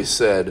Max always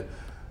said,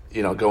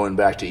 going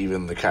back to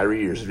even the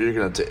Kyrie years, if you're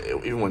going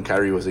to, even when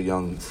Kyrie was a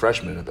young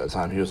freshman at that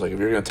time, he was like, if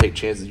you're going to take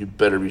chances, you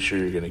better be sure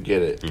you're going to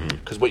get it,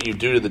 because what you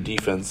do to the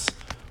defense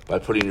by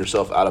putting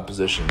yourself out of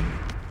position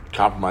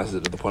compromises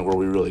it to the point where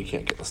we really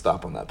can't get the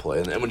stop on that play.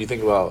 And then when you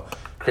think about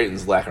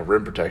Creighton's lack of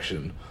rim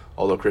protection,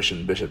 although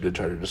Christian Bishop did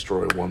try to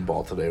destroy one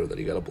ball today that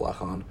he got a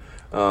block on,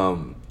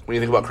 when you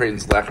think about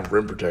Creighton's lack of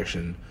rim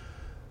protection,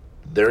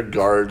 their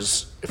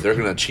guards, if they're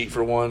going to cheat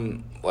for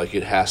one,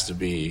 it has to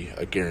be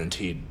a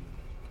guaranteed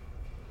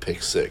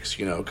pick 6,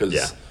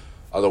 because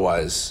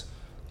otherwise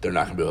they're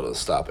not going to be able to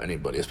stop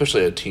anybody,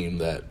 especially a team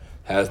that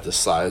has the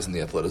size and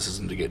the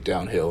athleticism to get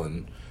downhill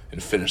and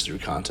finish through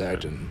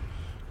contact and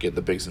get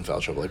the bigs in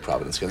foul trouble like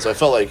Providence can. So I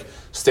felt like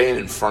staying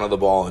in front of the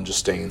ball and just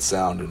staying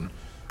sound and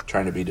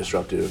trying to be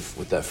disruptive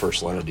with that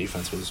first line of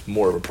defense was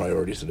more of a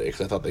priority today,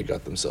 because I thought they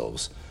got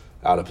themselves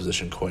out of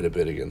position quite a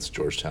bit against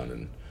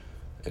Georgetown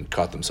and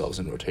caught themselves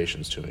in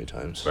rotations too many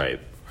times. Right.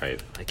 I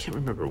can't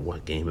remember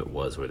what game it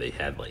was where they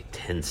had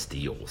 10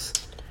 steals.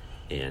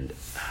 And,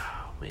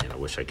 I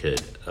wish I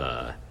could.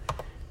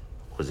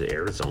 Was it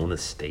Arizona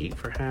State,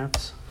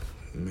 perhaps?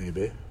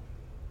 Maybe.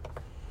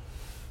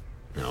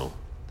 No,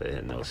 they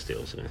had no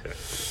steals against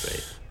Arizona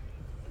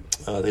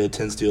State. They had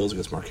 10 steals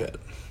against Marquette.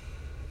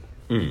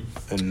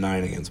 And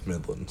 9 against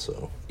Midland,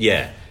 so...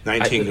 Yeah.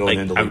 19 going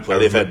into league play.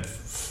 They've had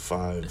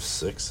 5,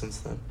 6 since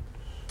then.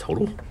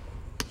 Total?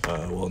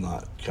 Well,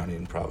 not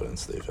counting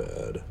Providence. They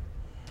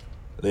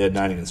had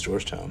 9 against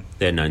Georgetown.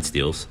 They had 9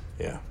 steals?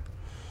 Yeah.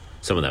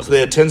 Some of that. So they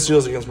had 10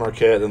 steals against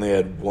Marquette, then they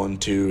had 1,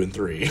 2, and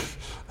 3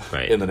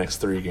 in the next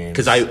 3 games.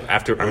 Because I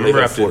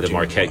remember after the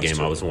Marquette game,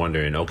 I was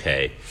wondering,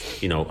 okay,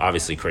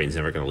 obviously Creighton's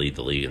never going to lead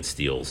the league in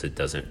steals.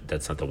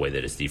 That's not the way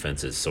that his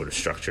defense is sort of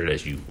structured,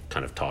 as you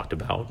kind of talked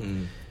about.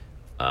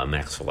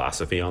 Mac's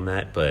philosophy on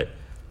that, but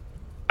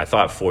I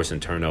thought forcing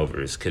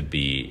turnovers could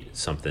be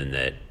something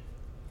that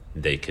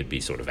they could be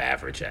sort of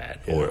average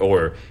at,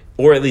 or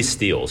at least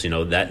steals.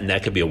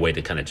 That could be a way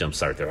to kind of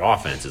jumpstart their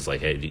offense. It's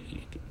like, hey,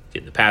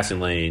 get in the passing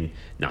lane,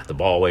 knock the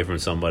ball away from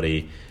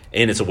somebody,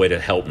 and it's a way to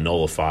help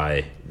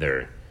nullify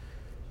their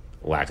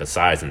lack of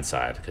size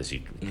inside, because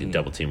you can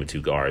double team with 2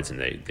 guards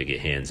and they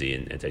get handsy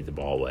and take the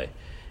ball away.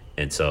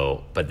 And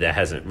so, but that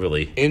hasn't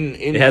really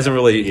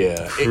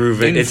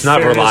proven. It's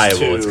not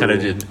reliable. It's kind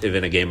of just, if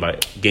in a game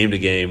to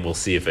game, we'll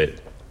see if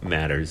it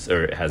matters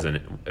or it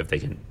hasn't, if they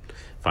can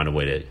find a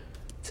way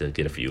to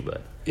get a few.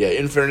 But yeah,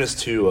 in fairness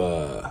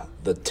to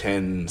the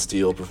 10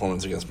 steal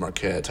performance against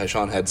Marquette,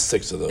 Tyshawn had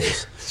 6 of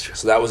those,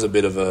 so that was a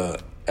bit of a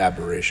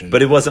aberration.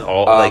 But it wasn't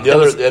all. The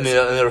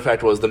other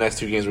fact was the next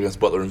 2 games were against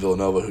Butler and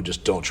Villanova, who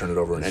just don't turn it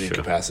over in any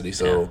capacity.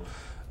 So.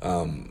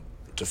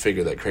 To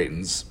figure that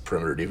Creighton's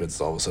perimeter defense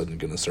is all of a sudden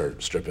going to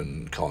start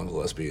stripping Colin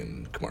Gillespie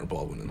and Kamar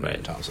Baldwin and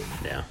Ryan Thompson.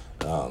 Yeah.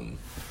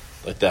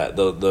 Like that.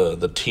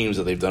 The teams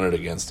that they've done it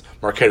against,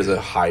 Marquette is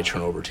a high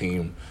turnover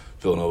team.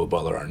 Villanova,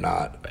 Butler are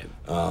not. Right.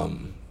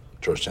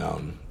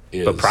 Georgetown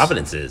is. But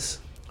Providence is.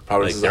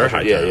 They're a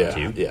high turnover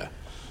team. Yeah.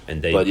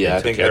 And I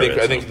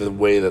think the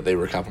way that they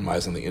were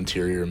compromised on the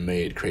interior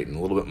made Creighton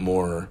a little bit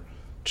more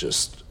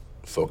just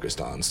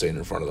focused on staying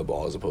in front of the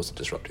ball as opposed to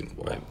disrupting the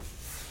ball.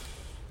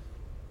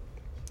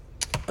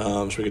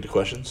 Right. Should we get to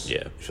questions?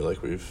 Yeah. I feel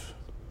like we've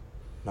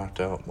knocked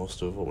out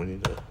most of what we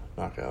need to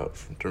knock out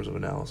in terms of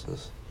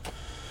analysis.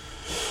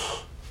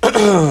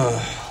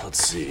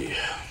 Let's see.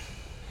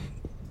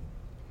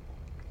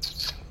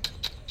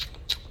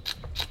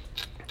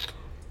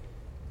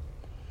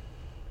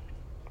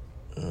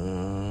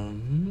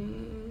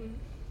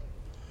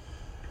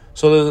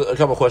 So there's a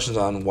couple questions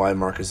on why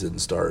Marcus didn't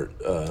start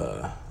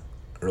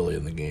early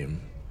in the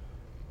game.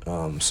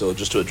 So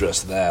just to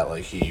address that,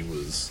 like he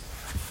was,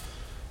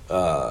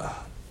 I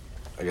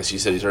guess he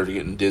said he started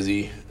getting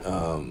dizzy.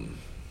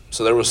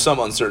 So there was some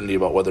uncertainty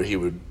about whether he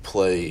would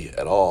play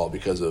at all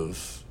because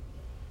of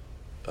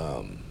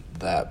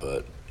that,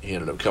 but he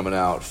ended up coming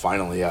out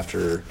finally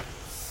after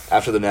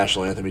the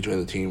national anthem. He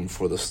joined the team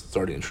for the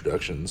starting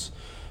introductions,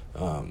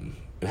 and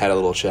had a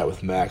little chat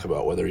with Mac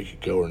about whether he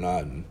could go or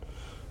not. And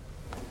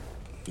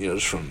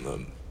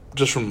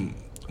just from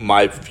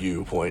my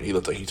viewpoint, he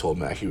looked like he told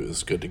Mac he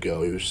was good to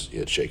go. He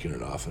had shaken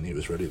it off and he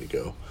was ready to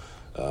go.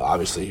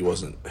 Obviously, he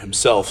wasn't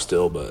himself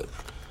still, but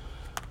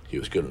he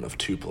was good enough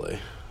to play.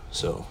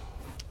 So,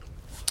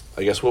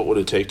 I guess what would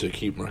it take to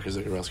keep Marcus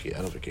Zagorowski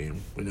out of a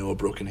game? We know a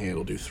broken hand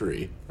will do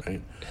 3,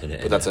 right?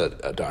 But that's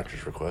a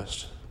doctor's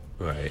request.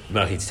 Right.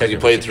 No, he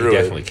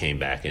definitely came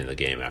back in the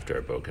game after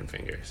a broken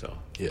finger. So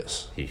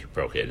yes, he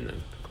broke it and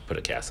then put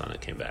a cast on it,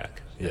 came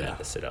back, and had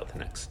to sit out the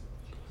next.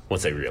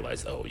 Once they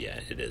realized,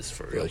 it is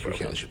for real. Like you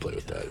can't let you play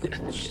with that.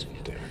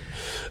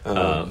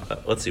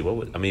 Let's see.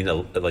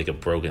 Like a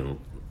broken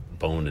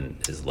bone in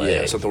his leg.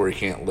 Yeah, something where he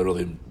can't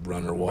literally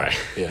run or walk. Right.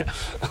 Yeah.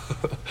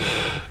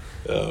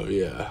 Oh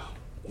yeah.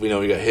 We know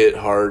he got hit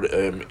hard.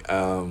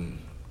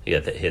 He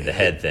got hit the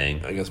head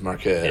thing against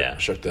Marquette. Yeah,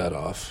 shook that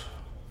off.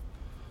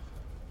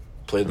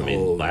 Played the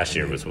whole. Last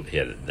year he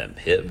had them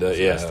hip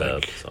messed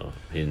up. So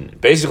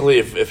basically,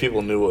 if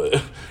people knew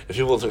if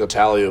people took a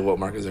tally of what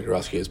Marcus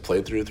Zagorowski has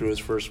played through his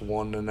first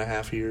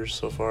 1.5 years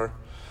so far,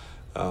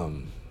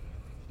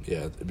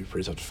 it'd be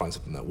pretty tough to find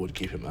something that would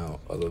keep him out,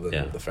 other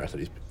than the fact that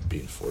he's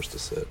being forced to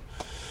sit.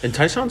 And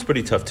Tyshawn's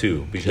pretty tough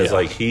too, because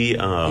he's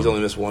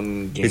only missed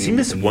one game. Has he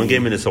missed one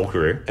game in his whole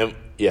career? It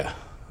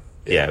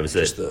was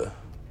just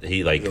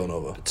he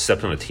Villanova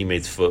stepped on a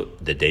teammate's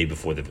foot the day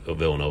before the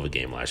Villanova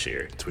game last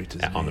year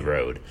on the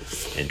road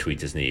and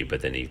tweaked his knee,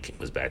 but then he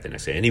was back the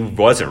next day. And he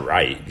wasn't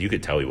right. You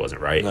could tell he wasn't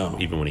right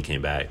even when he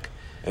came back.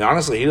 And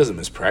honestly, he doesn't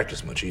miss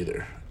practice much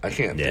either. I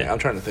can't think. I'm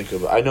trying to think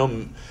of – I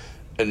know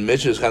 – and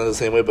Mitch is kind of the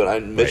same way,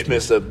 but Mitch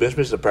missed a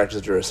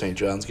practice during a St.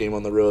 John's game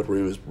on the road where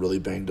he was really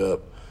banged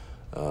up.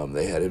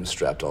 They had him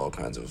strapped to all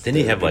kinds of – Didn't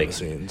he have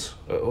scenes.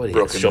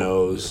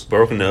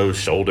 Broken nose,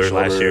 shoulder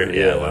last year.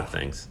 Yeah, a lot of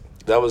things.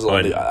 That's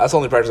the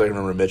only practice I can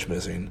remember Mitch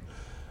missing.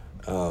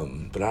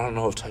 But I don't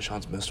know if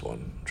Tyshawn's missed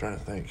one. I'm trying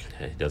to think.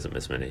 Yeah, he doesn't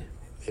miss many.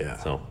 Yeah.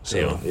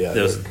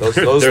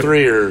 Those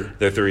three are...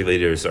 Their 3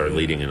 leaders are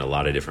leading in a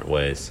lot of different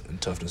ways. And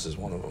toughness is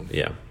one of them.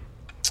 Yeah.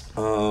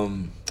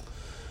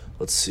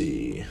 Let's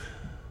see.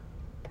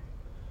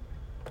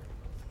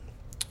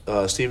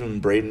 Stephen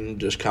Braden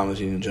just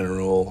commenting in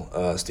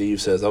general. Steve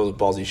says, that was a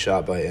ballsy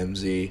shot by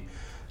MZ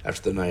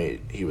after the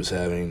night he was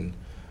having.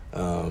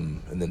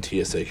 And then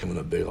TSA coming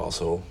up big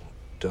also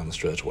down the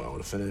stretch. Wow,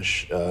 what a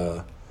finish.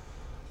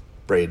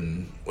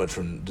 Braden went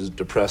from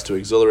depressed to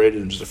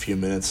exhilarated in just a few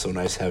minutes. So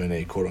nice having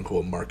a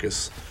quote-unquote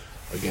Marcus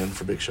again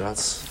for big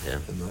shots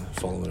in the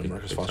following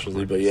Marcus Foster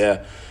lead. But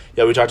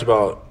we talked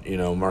about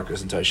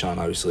Marcus and Tyshawn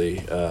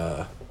obviously.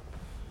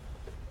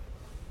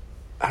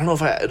 I don't know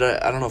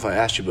if I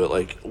asked you, but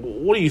like,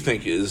 what do you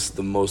think is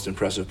the most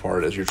impressive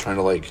part as you're trying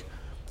to like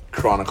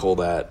chronicle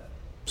that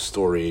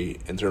story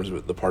in terms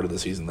of the part of the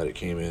season that it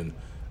came in?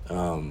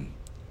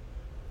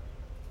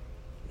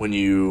 When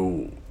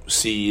you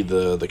see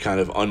the kind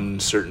of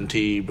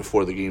uncertainty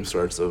before the game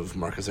starts of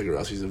Marcus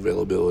Zagorowski's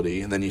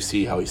availability, and then you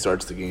see how he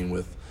starts the game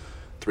with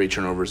 3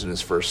 turnovers in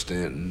his first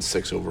stint and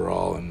 6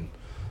 overall, and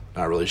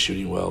not really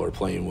shooting well or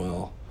playing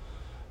well.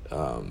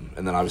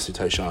 And then obviously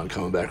Tyshawn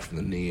coming back from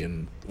the knee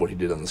and what he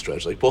did on the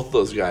stretch. Like, both of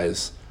those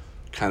guys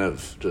kind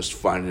of just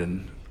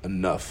finding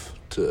enough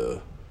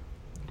to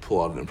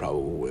pull out an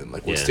improbable win.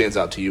 Like, what stands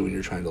out to you when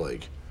you're trying to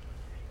like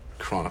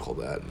chronicle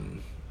that?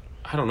 And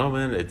I don't know,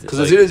 man.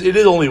 Because it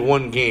is only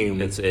one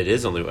game. It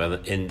is only one.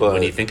 And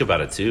when you think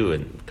about it, too,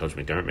 and Coach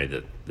McDermott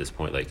made this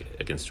point, like,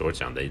 against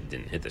Georgetown, they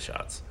didn't hit the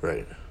shots.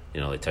 Right.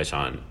 Like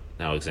Tyshawn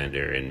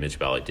Alexander and Mitch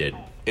Ballock did.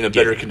 In a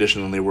better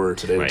condition than they were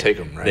today to take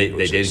them, right?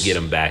 They did get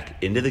him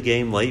back into the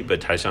game late,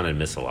 but Tyshawn had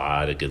missed a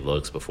lot of good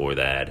looks before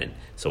that, and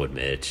so had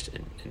Mitch,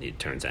 and he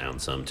turned down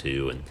some,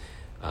 too.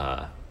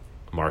 And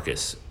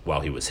Marcus,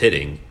 while he was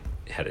hitting,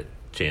 had a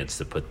chance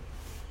to put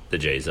the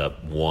Jays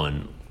up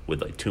 1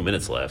 with like 2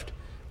 minutes left.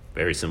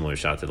 Very similar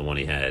shot to the one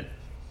he had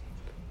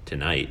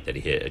tonight that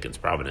he hit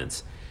against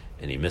Providence,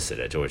 and he missed it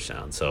at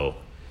Georgetown. So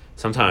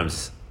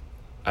sometimes,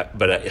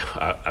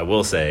 I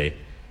will say,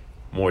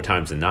 more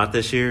times than not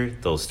this year,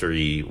 those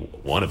 3,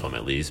 one of them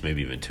at least,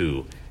 maybe even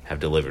 2, have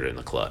delivered in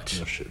the clutch.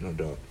 No shit, no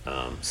doubt.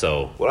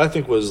 So what I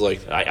think was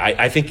like,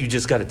 I think you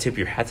just got to tip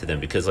your hat to them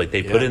because like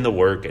they put in the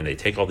work and they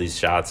take all these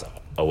shots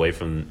away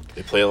from.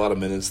 They play a lot of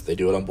minutes. They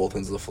do it on both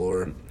ends of the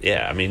floor.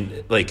 Yeah, I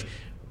mean, like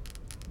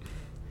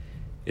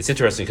it's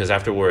interesting because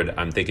afterward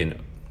I'm thinking,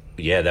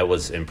 yeah, that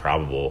was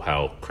improbable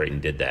how Creighton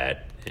did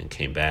that and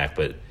came back,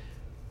 but.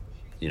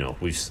 You know,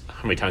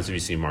 how many times have you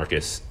seen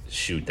Marcus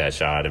shoot that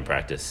shot in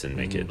practice and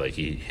make it like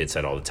he hits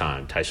that all the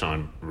time?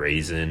 Tyshawn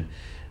Raisin,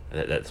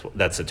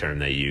 that's the term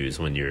they use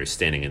when you're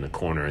standing in the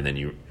corner and then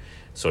you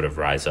sort of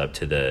rise up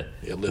to the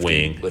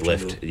wing,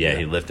 lift.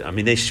 He lift. I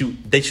mean, they shoot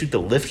the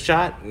lift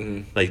shot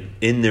like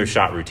in their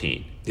shot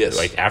routine. Yes,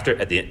 like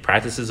at the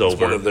practice is over.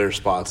 It's one of their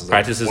spots.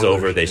 Practice is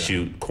over. They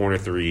shoot corner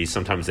three.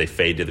 Sometimes they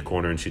fade to the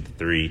corner and shoot the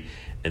three.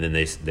 And then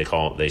they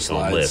call them lift.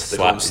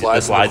 Slides to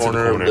the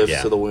corner,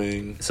 lifts to the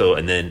wing. So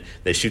and then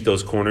they shoot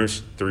those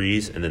corners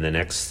threes, and then the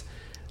next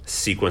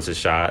sequence of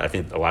shot. I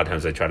think a lot of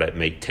times they try to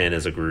make 10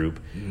 as a group,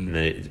 and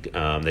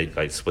they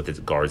like split the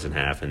guards in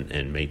half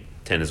and make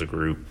 10 as a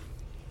group,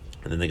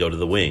 and then they go to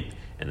the wing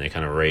and they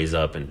kind of raise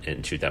up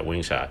and shoot that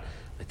wing shot.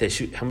 Like they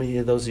shoot how many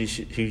of those he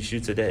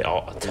shoots a day?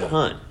 A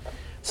ton.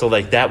 So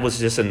like that was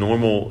just a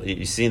normal.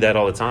 You see that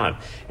all the time,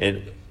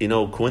 and you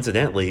know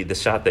coincidentally the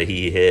shot that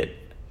he hit.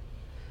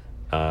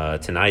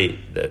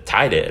 Tonight, that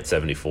tied it at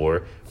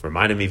 74,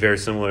 reminded me very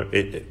similar.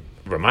 It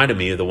reminded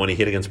me of the one he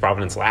hit against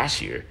Providence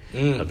last year,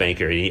 a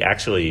banker. And he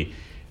actually,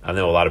 I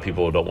know a lot of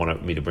people don't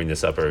want me to bring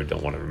this up or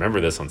don't want to remember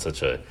this on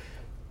such a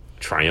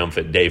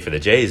triumphant day for the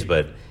Jays,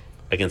 but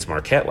against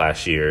Marquette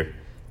last year,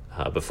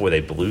 before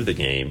they blew the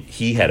game,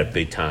 he had a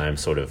big time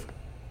sort of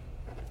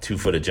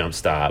 2-foot jump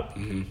stop,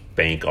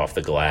 bank off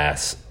the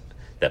glass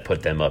that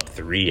put them up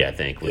 3, I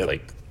think, with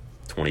like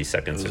 20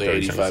 seconds or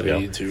 30 seconds to go.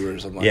 82 or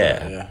something like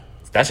that. Yeah.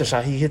 That's a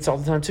shot he hits all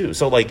the time too.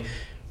 So like,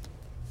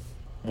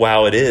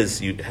 while it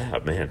is you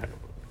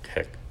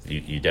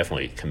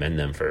definitely commend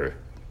them for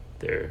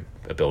their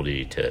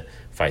ability to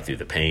fight through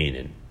the pain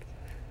and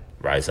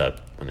rise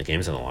up when the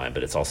game's on the line.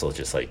 But it's also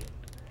just like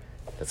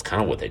that's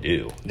kind of what they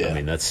do. Yeah. I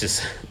mean,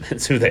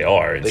 that's who they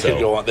are. And they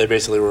could go on. They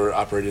basically were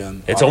operating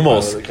on. It's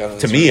almost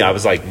to me. I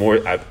was like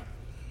I'm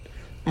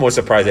more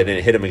surprised they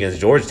didn't hit him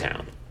against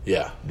Georgetown.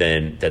 Yeah.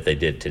 Than that they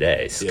did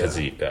today because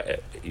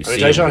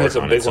Tyshawn hit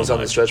some big ones on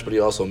the stretch, but he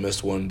also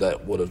missed one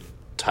that would have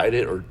tied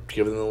it or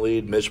given them the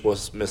lead. Mitch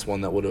missed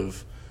one that would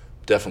have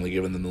definitely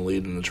given them the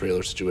lead in the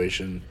trailer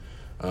situation,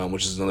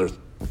 which is another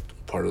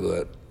part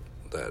of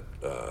that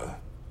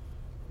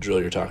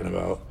drill you're talking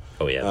about.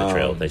 Oh yeah, the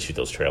trail. They shoot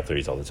those trail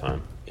threes all the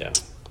time. Yeah.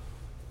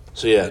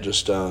 So yeah,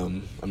 just I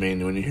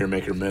mean, when you hear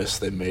make or miss,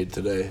 they made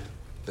today.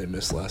 They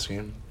missed last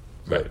game.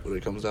 Right. What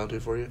it comes down to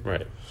for you?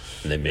 Right.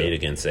 And they made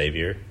against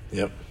Xavier.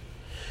 Yep.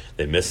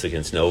 They missed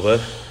against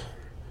Nova,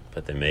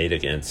 but they made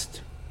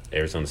against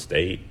Arizona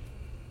State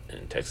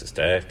and Texas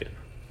Tech and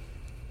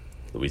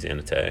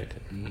Louisiana Tech.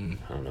 I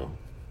don't know.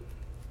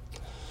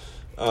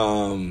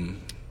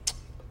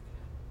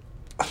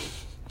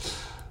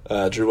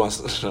 Drew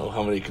wants to know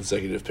how many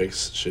consecutive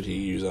picks should he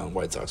use on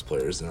White Sox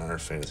players in our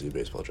fantasy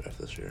baseball draft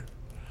this year.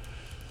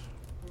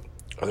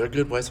 Are there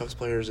good White Sox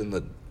players on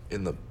the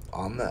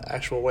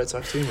actual White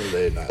Sox team, or are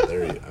they not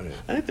there? I mean,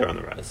 I think they're on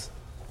the rise.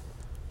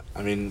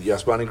 I mean,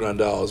 Yasmani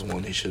Grandal is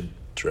one he should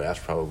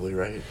draft probably,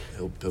 right?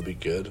 He'll be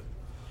good.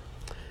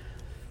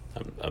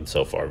 I'm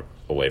so far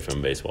away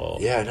from baseball.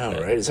 Yeah, I know,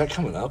 right? Is that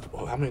coming up?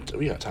 How many?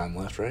 We got time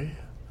left, right?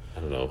 I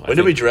don't know. When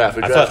did we draft?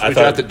 We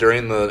drafted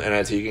during the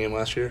NIT game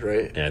last year,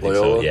 right? Yeah, I think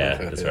so. Yeah,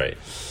 okay, that's right.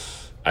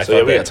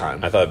 We got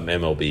time. I thought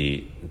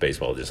MLB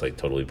baseball just like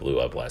totally blew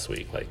up last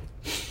week. Like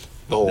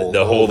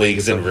the whole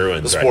league's in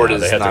ruins. The sport right now.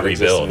 is they have not to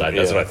rebuild.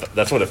 Existing.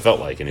 That's what it felt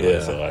like anyway.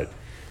 Yeah. So I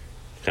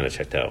kind of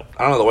checked out.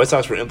 I don't know. The White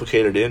Sox were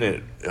implicated in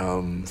it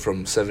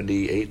from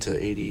 78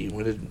 to 80.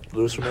 When did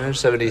Lewis Ramirez?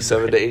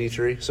 77 to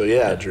 83. So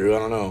yeah, Drew. I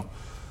don't know.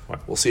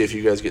 We'll see if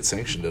you guys get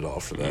sanctioned at all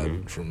for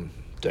that from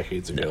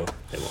decades ago. No,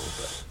 they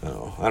won't.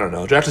 No, I don't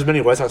know. Draft as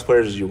many White Sox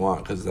players as you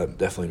want because that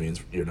definitely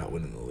means you're not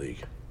winning the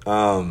league.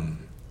 Darren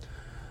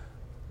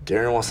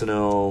wants to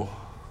know.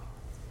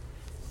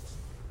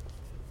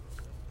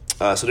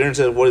 So Darren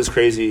said, what is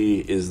crazy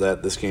is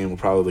that this game will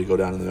probably go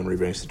down in the memory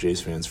banks of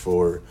Jays fans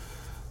for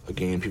a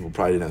game people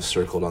probably didn't have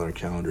circled on their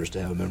calendars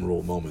to have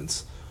memorable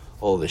moments.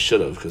 Although they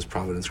should have, because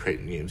Providence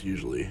Creighton games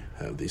usually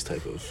have these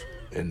type of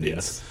endings.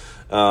 Yes.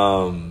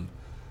 How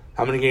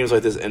many games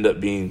like this end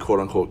up being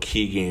quote-unquote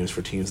key games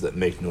for teams that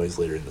make noise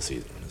later in the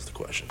season is the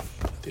question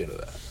at the end of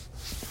that.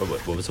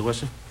 What was the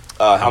question?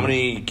 How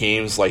many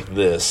games like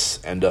this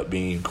end up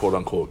being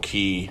quote-unquote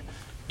key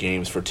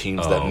games for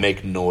teams that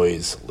make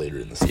noise later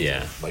in the season?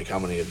 Yeah. Like how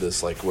many of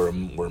this, like where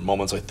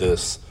moments like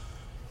this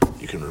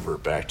you can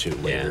revert back to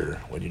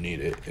later when you need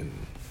it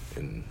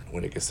and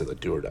when it gets to the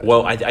do or die.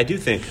 Well, I do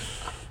think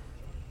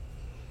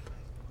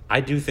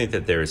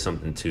that there is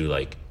something to,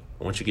 like,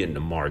 once you get into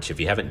March, if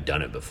you haven't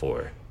done it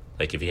before,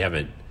 like if you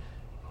haven't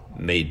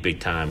made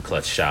big-time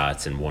clutch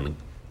shots and won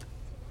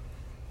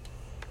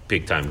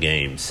big-time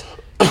games,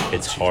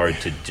 it's hard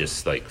to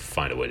just, like,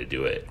 find a way to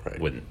do it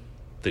when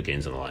the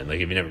game's on the line. Like,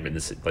 if you've never been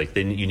this, like,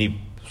 then you need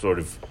sort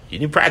of you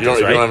need practice. You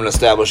don't right? have an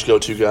established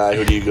go-to guy.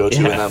 Who do you go to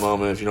in that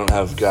moment? If you don't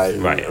have guys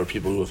Right. or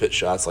people who have hit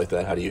shots like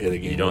that, how do you hit a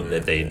game? You don't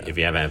if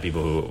you haven't had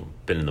people who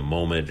have been in the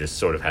moment, just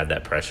sort of had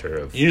that pressure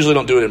of. You usually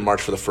don't do it in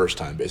March for the first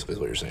time. Basically, is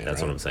what you're saying.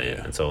 That's right? what I'm saying,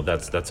 Yeah. and so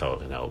that's how it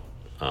can help.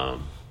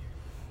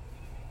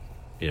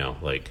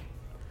 Like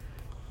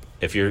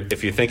if you're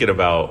thinking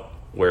about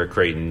where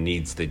Creighton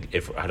needs to,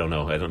 I don't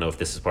know if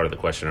this is part of the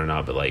question or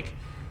not, but like,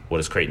 what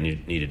does Creighton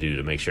need to do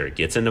to make sure it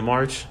gets into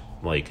March?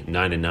 Like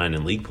 9-9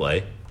 in league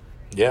play.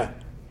 Yeah.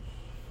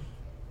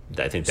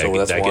 I think So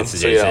that that's gets one. the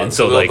Jays in.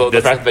 So like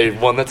the fact that they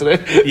won that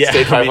today, yeah,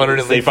 stayed 500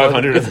 in stay league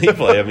 500 in league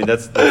play. I mean,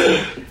 that's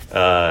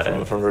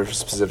from a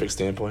specific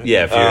standpoint.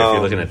 yeah. If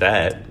you're looking at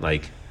that,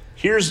 like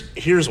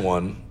here's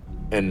one,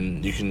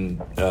 and you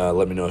can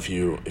let me know if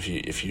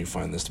you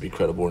find this to be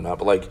credible or not.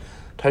 But like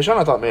Tyshawn,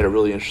 I thought made a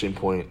really interesting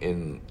point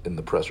in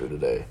the presser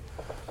today,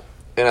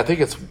 and I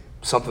think it's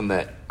something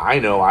that I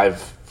know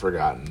I've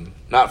forgotten.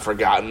 Not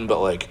forgotten,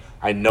 but like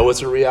I know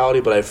it's a reality,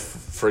 but I've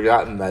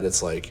forgotten that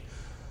it's like.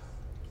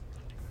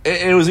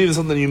 And it was even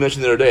something you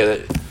mentioned the other day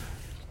that,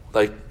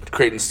 like,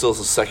 Creighton's still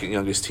the second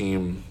youngest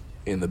team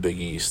in the Big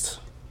East.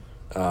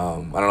 I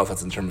don't know if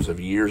that's in terms of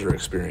years or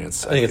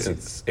experience. I think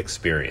it's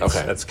experience.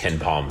 Okay. That's Ken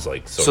Palm's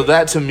like. So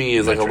that to me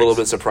is like a metrics. little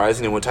bit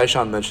surprising. And what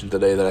Tyshawn mentioned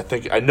today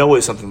that I know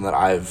is something that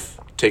I've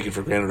taken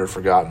for granted or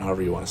forgotten,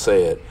 however you want to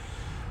say it.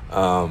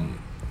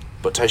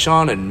 But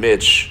Tyshawn and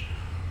Mitch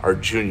are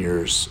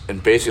juniors,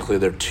 and basically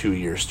they're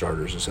 2-year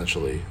starters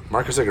essentially.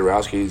 Marcus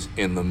Zagorowski's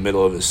in the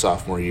middle of his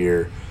sophomore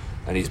year.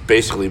 And he's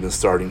basically been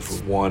starting for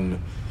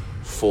one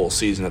full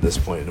season at this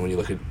point. And when you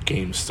look at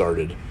games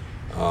started,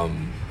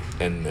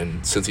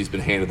 and since he's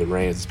been handed the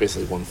reins, it's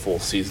basically one full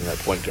season at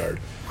point guard.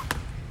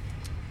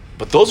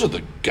 But those are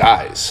the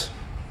guys.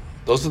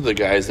 Those are the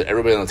guys that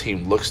everybody on the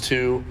team looks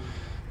to,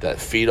 that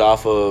feed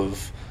off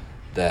of,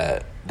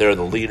 that they're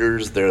the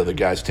leaders. They're the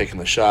guys taking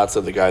the shots.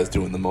 They're the guys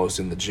doing the most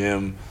in the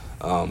gym.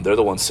 They're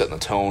the ones setting the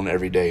tone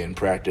every day in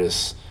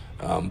practice,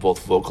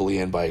 both vocally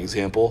and by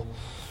example.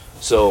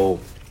 So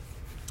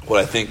what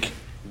I think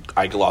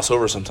I gloss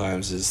over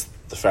sometimes is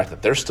the fact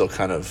that they're still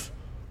kind of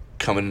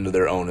coming into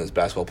their own as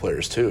basketball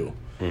players too.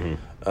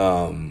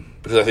 Mm-hmm.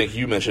 Because I think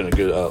you mentioned a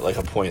good like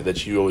a point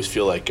that you always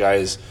feel like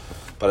guys,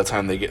 by the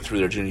time they get through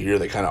their junior year,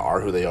 they kind of are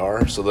who they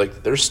are. So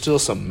like there's still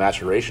some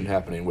maturation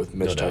happening with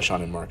Mitch,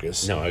 Tyshawn, and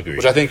Marcus. No, I agree.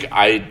 Which I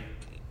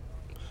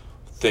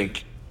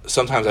think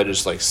sometimes I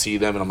just like see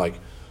them and I'm like,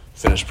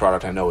 finished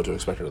product. I know what to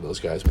expect of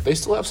those guys, but they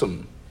still have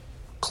some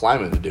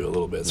climbing to do a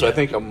little bit. So I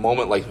think a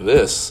moment like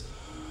this,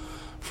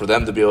 for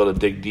them to be able to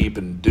dig deep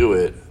and do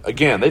it,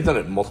 again, they've done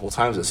it multiple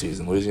times this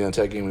season. Louisiana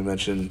Tech game we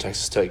mentioned,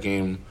 Texas Tech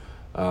game.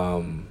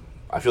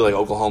 I feel like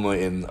Oklahoma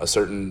to a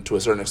certain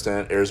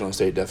extent, Arizona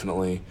State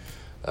definitely,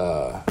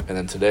 and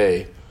then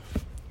today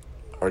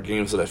are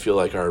games that I feel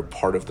like are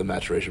part of the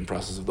maturation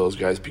process of those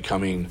guys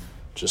becoming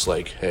just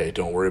like, hey,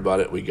 don't worry about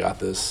it, we got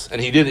this.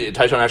 And he did.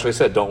 Tyshawn actually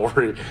said, "Don't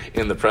worry"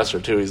 in the presser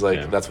too. He's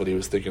like, that's what he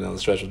was thinking on the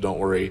stretch. Don't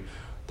worry,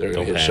 they're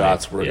going to hit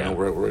shots. We're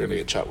going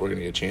to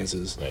get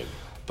chances. Right.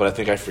 But I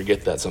think I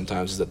forget that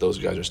sometimes is that those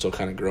guys are still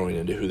kind of growing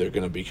into who they're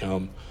going to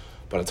become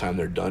by the time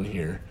they're done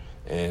here.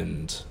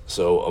 And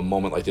so a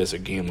moment like this, a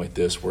game like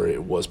this, where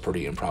it was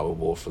pretty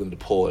improbable for them to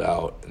pull it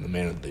out in the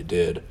manner that they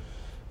did,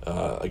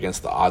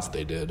 against the odds that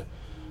they did,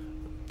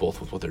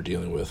 both with what they're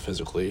dealing with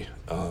physically,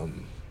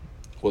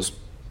 was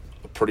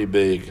a pretty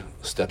big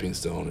stepping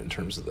stone in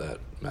terms of that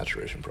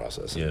maturation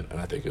process. Yeah.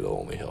 And I think it'll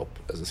only help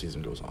as the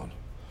season goes on.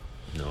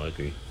 No, I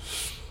agree.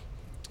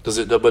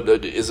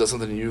 But is that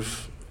something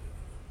you've...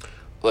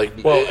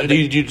 Like, do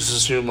you just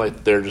assume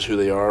like they're just who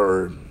they are,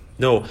 or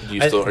no? Do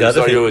you still,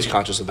 are you always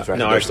conscious of the fact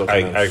that they're still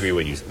kind of... I agree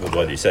with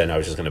what you said, and I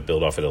was just going to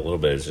build off it a little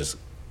bit. It's just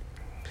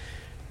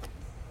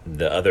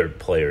the other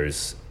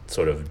players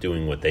sort of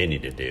doing what they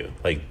need to do,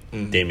 like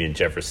Damian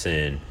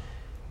Jefferson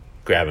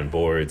grabbing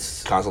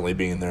boards, constantly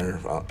being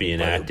there,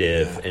 being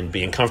active, and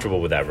being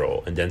comfortable with that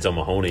role, and Denzel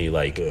Mahoney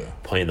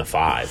playing the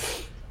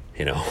 5.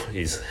 You know,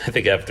 I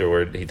think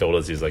afterward he told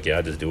us, he's like,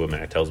 I just do what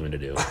Mac tells me to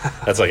do.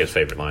 That's like his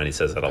favorite line. He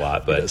says that a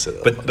lot. But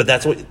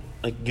that's what,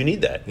 like, you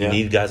need that. You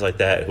need guys like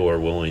that who are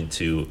willing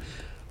to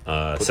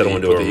settle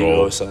into a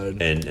role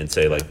and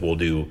say, like, we'll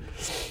do,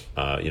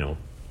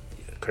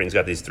 Creighton's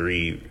got these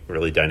 3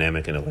 really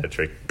dynamic and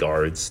electric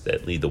guards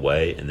that lead the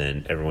way, and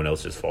then everyone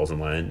else just falls in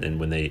line. And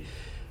when they,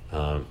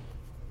 I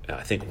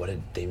think, what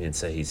did Damian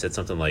say? He said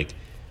something like,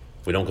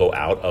 we don't go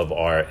out of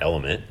our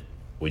element.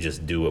 We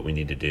just do what we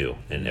need to do,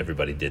 and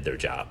everybody did their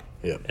job.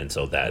 Yeah, and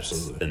so that's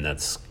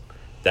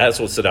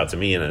what stood out to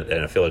me, and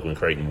I feel like when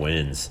Creighton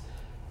wins,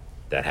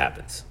 that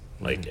happens.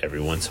 Like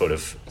everyone sort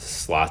of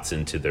slots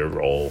into their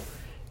role,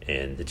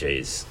 and the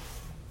Jays,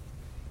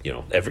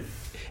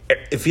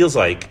 it feels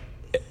like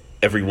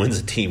every win's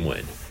a team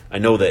win. I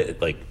know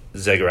that like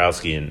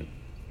Zagorowski and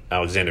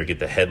Alexander get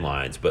the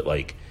headlines, but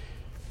like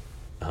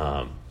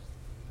the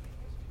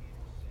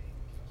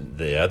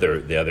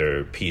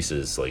other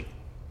pieces like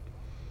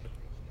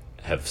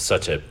have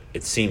such a,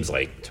 it seems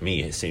like to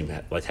me,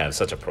 have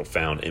such a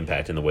profound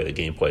impact in the way the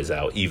game plays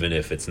out, even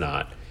if it's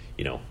not,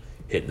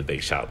 hitting the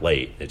big shot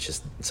late. It's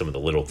just some of the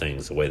little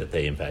things, the way that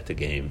they impact the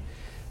game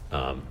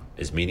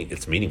it's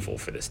meaningful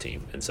for this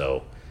team. And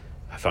so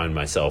I find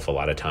myself a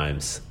lot of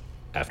times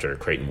after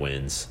Creighton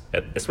wins,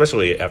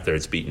 especially after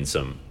it's beaten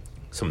some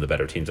of the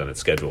better teams on its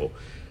schedule,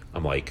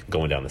 I'm like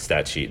going down the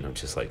stat sheet and I'm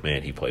just like,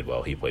 man, he played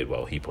well, he played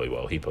well, he played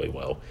well, he played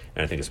well.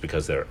 And I think it's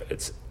because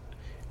it's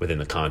within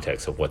the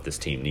context of what this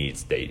team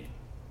needs.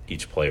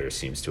 Each player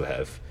seems to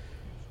have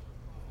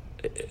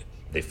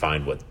they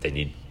find what they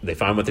need. They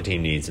find what the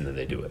team needs and then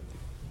they do it.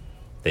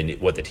 They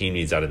need what the team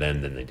needs out of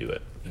them, then they do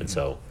it. Mm-hmm. And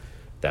so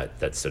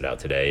that stood out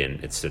today,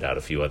 and it stood out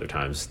a few other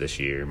times this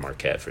year.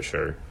 Marquette for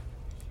sure.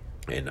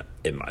 And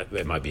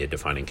it might be a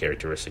defining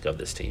characteristic of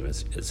this team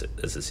as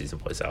the season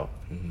plays out.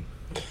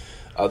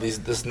 Mm-hmm.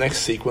 This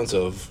next sequence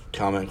of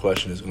comment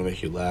question is going to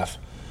make you laugh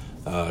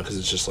because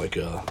it's just like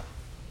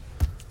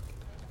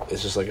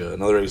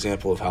another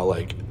example of how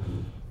like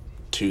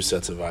two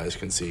sets of eyes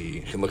can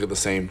look at the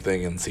same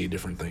thing and see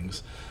different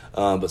things.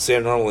 But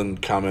Sam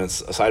Norland comments,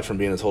 aside from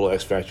being a total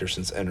X factor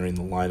since entering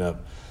the lineup,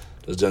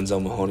 does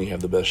Denzel Mahoney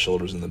have the best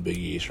shoulders in the Big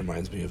East?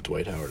 Reminds me of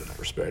Dwight Howard in that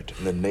respect.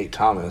 And then Nate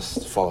Thomas,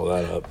 to follow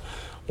that up,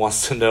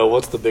 wants to know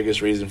what's the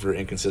biggest reason for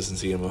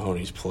inconsistency in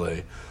Mahoney's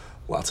play.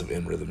 Lots of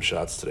in-rhythm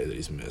shots today that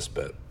he's missed,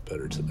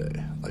 better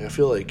today. Like I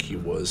feel like he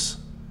was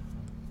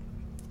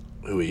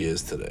who he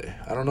is today.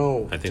 I don't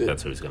know. I think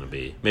that's who he's going to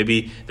be.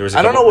 Maybe there was.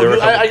 I guess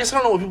I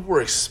don't know what people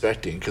were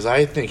expecting because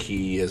I think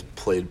he has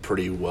played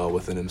pretty well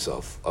within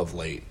himself of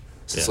late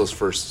since those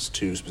first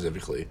two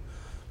specifically.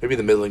 Maybe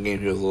the Midland game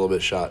he was a little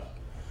bit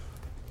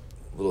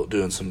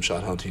doing some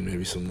shot hunting,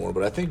 maybe some more.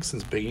 But I think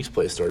since Big East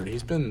play started,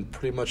 he's been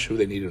pretty much who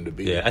they need him to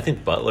be. Yeah, I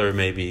think Butler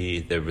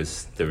maybe there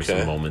was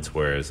some moments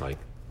where it's like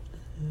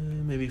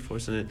maybe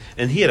forcing it,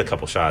 and he had a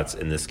couple shots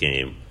in this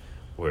game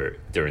where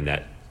during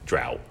that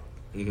drought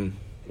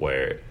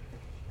where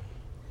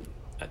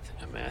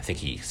I think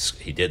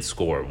he did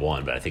score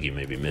one, but I think he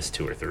maybe missed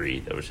two or three.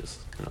 That was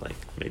just kind of like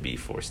maybe he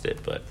forced it,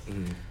 but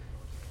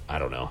I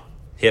don't know.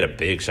 He had a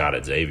big shot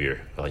at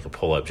Xavier, like a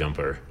pull-up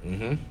jumper.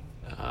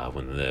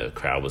 When the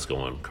crowd was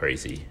going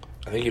crazy.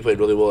 I think he played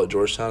really well at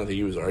Georgetown. I think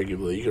you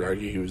could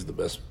argue he was the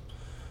best,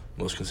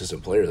 most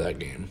consistent player that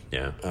game.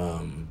 Yeah.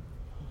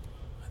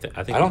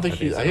 I don't think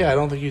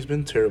he's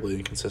been terribly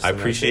inconsistent. I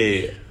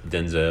appreciate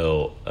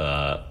Denzel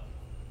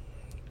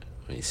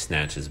when he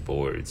snatches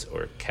boards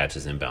or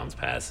catches inbounds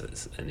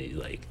passes and he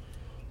like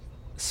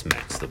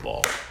smacks the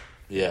ball.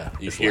 Yeah,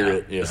 you it's hear loud.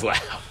 it. Yeah. It's loud.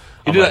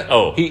 I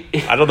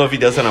don't know if he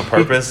does that on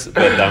purpose,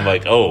 but I'm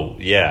like, oh,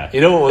 yeah.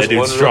 You know what was that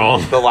dude's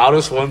strong. The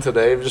loudest one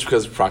today, just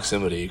because of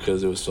proximity,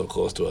 because it was so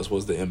close to us,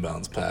 was the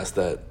inbounds pass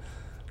that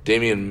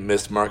Damian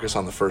missed Marcus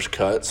on the first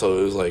cut, so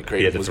it was like Creighton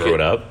he had to was throw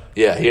it up?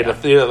 Yeah, he had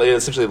to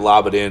essentially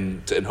lob it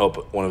in and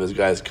hope one of his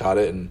guys caught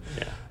it, and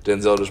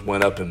Denzel just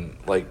went up and,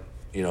 like,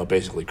 you know,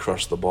 basically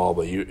crushed the ball,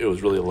 but it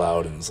was really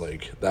loud, and it's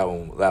like that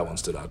one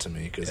stood out to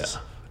me, because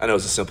I know it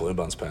was a simple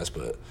inbounds pass,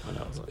 but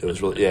it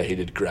was really, he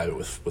did grab it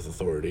with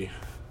authority.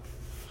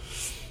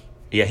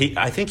 Yeah,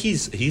 I think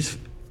he's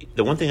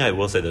the one thing I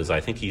will say though is I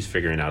think he's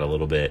figuring out a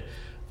little bit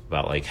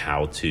about like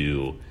how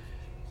to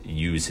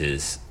use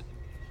his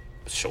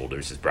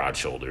shoulders, his broad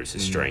shoulders,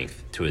 his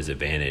strength to his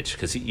advantage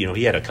because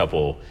he had a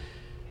couple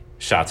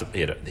shots.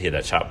 He had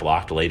that shot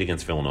blocked late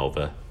against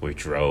Villanova where he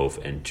drove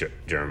and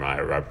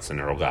Jeremiah Robertson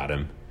Earl got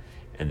him,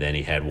 and then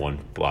he had one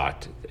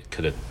blocked that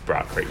could have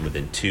brought Creighton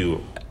within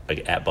two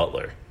at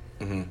Butler.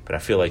 But I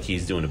feel like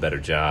he's doing a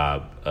better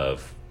job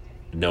of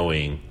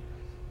knowing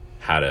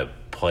how to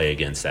play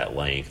against that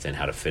length and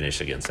how to finish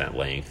against that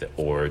length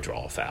or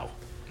draw a foul.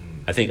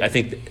 I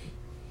think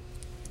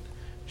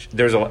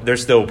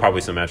there's still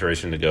probably some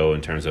maturation to go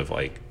in terms of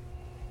like,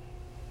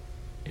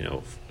 you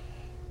know,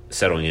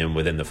 settling in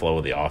within the flow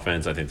of the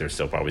offense. I think there's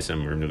still probably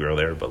some room to grow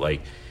there, but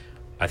like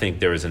I think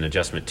there was an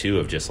adjustment too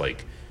of just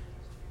like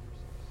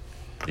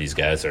these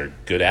guys are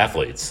good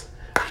athletes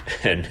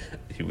and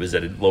he was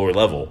at a lower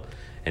level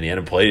and he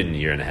hadn't played in a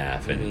year and a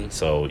half, and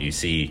so you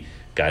see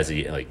guys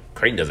like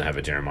Creighton doesn't have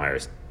a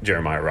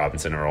Jeremiah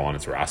Robinson Earl on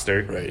its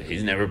roster. Right. He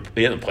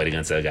hasn't played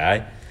against that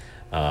guy.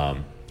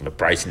 But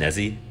Bryce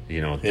Nezzy,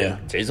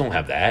 Jays don't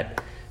have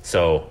that.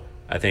 So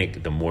I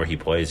think the more he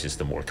plays, just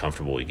the more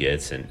comfortable he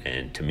gets.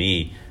 And to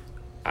me,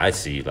 I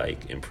see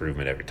like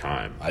improvement every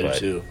time. I do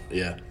too.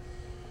 Yeah.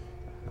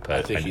 But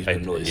I think he's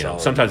been really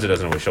solid. Sometimes it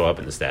doesn't always show up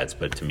in the stats,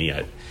 but to me,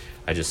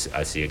 I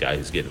see a guy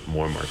who's getting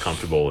more and more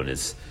comfortable and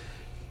is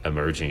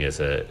emerging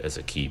as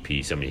a key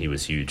piece. I mean, he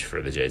was huge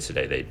for the Jays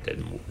today.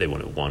 They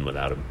wouldn't have won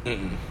without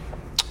him.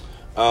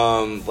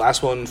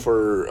 Last one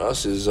for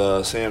us is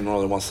Sam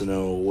Norland wants to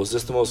know, was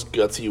this the most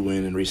gutsy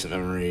win in recent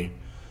memory?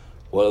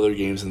 What other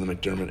games in the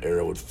McDermott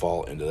era would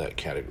fall into that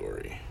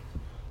category?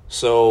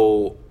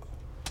 So,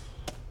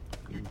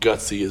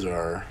 gutsy is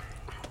our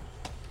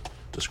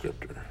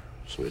descriptor.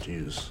 That's what we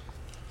use.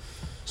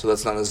 So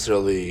that's not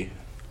necessarily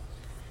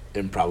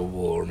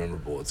improbable or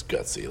memorable. It's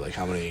gutsy. Like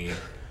how many...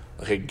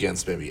 Like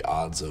against maybe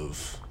odds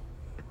of,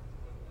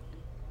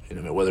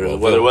 You know, whether it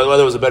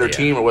was a better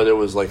team or whether it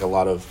was like a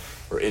lot of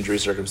injury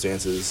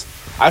circumstances.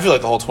 I feel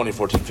like the whole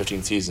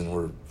 2014-15 season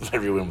where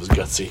every win was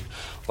gutsy.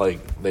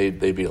 Like they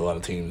beat a lot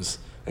of teams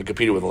and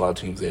competed with a lot of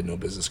teams they had no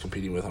business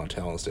competing with on a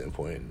talent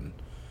standpoint.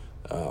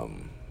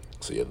 And,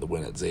 so you had the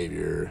win at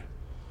Xavier,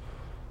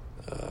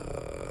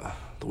 the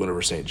win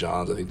over St.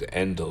 John's. I think to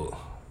end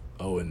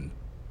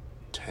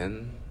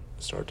 0-10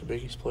 start to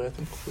Big East play. I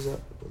think was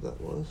that what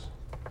that was.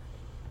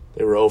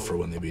 They were 0 for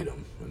when they beat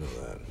them. I know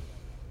that.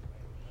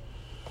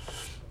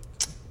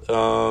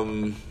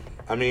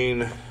 I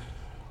mean,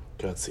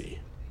 gutsy.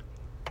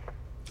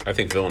 I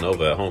think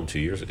Villanova at home 2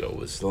 years ago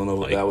was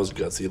Villanova. That was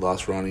gutsy.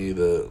 Lost Ronnie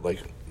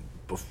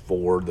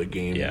before the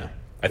game. Yeah,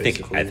 I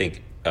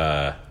think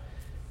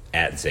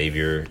at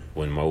Xavier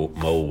when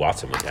Mo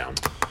Watson went down,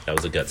 that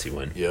was a gutsy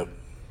win. Yep,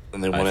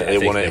 and they won it. They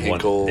won at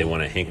Hinkle. They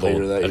won at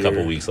Hinkle a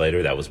couple weeks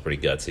later. That was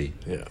pretty gutsy.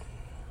 Yeah.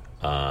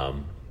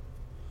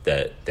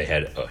 That they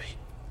had a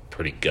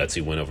pretty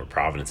gutsy win over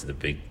Providence in the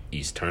Big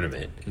East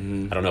tournament.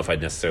 Mm-hmm. I don't know if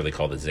I'd necessarily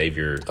call the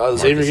Xavier. The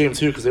Xavier game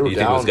too, because they were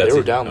down. They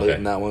were down late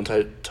in that one.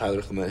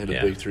 Tyler Clement hit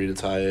a big three to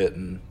tie it,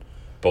 and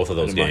both of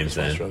those games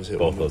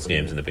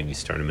in the Big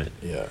East tournament.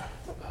 Yeah,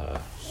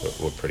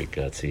 were pretty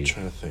gutsy. I'm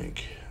trying to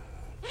think.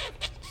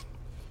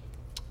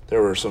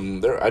 There were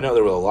some. I know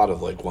there were a lot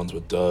of like ones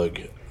with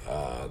Doug.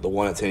 The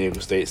one at San Diego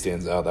State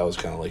stands out. That was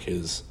kind of like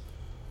his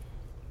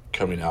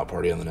coming out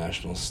party on the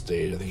national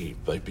stage. I think he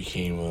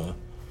became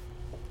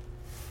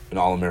an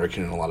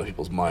All-American in a lot of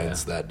people's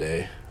minds that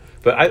day.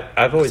 But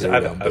I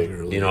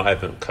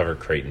haven't covered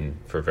Creighton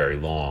for very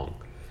long,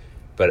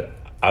 but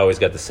I always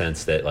got the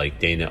sense that like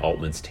Dana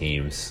Altman's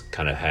teams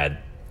kind of had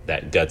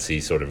that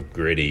gutsy sort of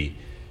gritty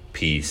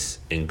piece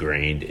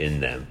ingrained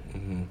in them,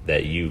 mm-hmm.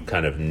 that you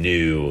kind of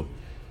knew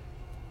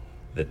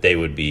that they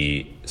would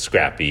be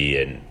scrappy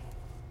and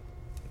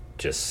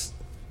just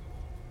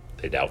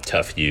they'd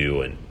out-tough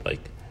you, and like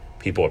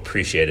people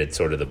appreciated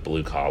sort of the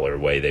blue-collar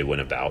way they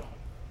went about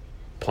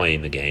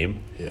playing the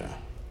game. Yeah.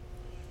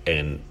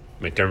 And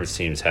McDermott's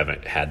teams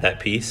haven't had that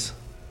piece,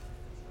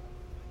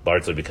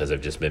 largely because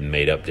they've just been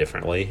made up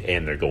differently,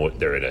 and they're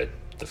in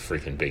the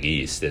freaking Big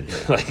East, and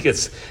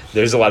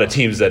there's a lot of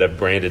teams that have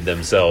branded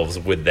themselves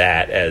with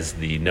that as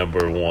the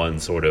number one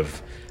sort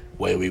of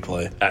way we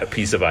play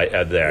piece of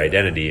their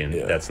identity, and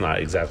that's not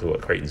exactly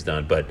what Creighton's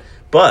done. But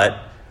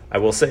I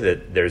will say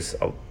that there's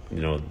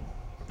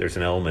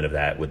an element of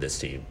that with this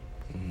team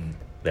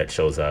that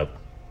shows up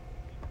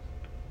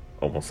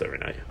almost every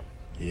night.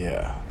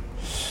 Yeah.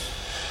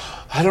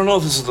 I don't know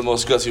if this is the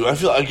most gutsy. I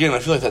feel like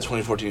that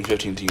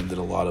 2014-15 team did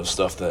a lot of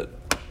stuff that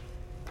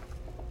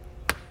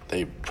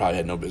they probably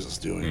had no business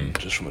doing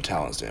just from a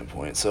talent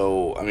standpoint.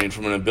 So, I mean,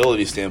 from an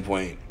ability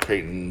standpoint,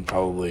 Creighton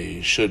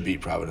probably should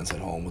beat Providence at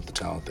home with the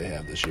talent they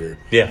have this year.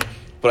 Yeah.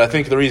 But I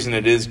think the reason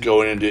it is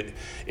going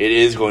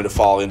to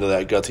fall into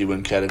that gutsy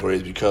win category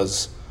is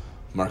because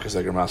Marcus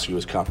Egremowski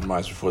was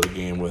compromised before the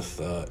game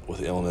with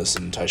illness,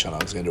 and Tyshawn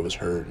Alexander was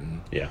hurt,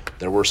 and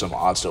there were some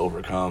odds to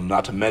overcome.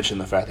 Not to mention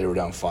the fact they were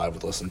down 5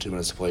 with less than 2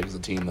 minutes to play, because a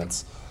team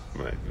that's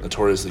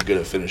notoriously good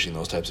at finishing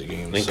those types of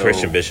games. And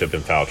Christian Bishop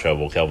in foul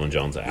trouble, Kelvin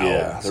Jones out.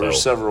 Yeah, there were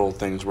several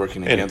things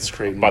working against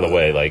Creighton. By the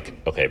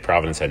way,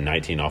 Providence had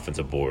 19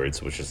 offensive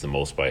boards, which is the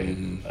most by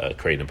a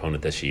Creighton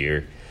opponent this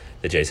year.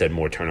 The Jays had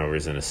more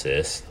turnovers than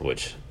assists,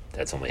 which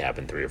that's only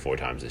happened 3 or 4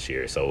 times this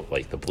year. So,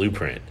 the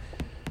blueprint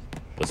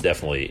was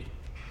definitely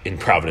in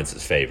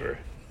Providence's favor.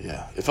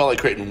 Yeah, it felt like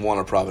Creighton won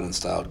a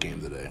Providence-style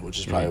game today, which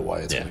is probably why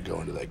it's going to go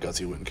into that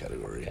gutsy win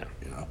category.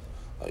 Yeah.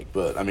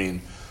 But I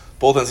mean,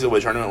 both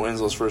NCAA tournament wins,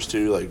 those first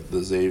two,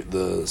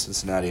 the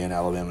Cincinnati and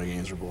Alabama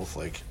games were both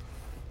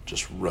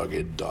just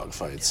rugged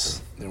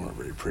dogfights. They weren't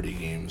very pretty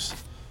games.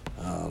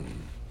 There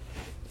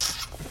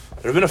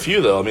have been a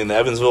few though. I mean, the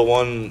Evansville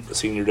one,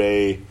 Senior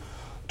Day,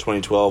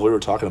 2012. We were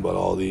talking about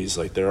all these.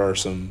 There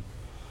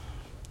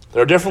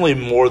are definitely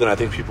more than I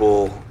think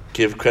people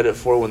give credit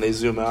for when they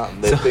zoom out,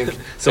 and they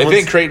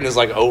think Creighton is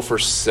 0 for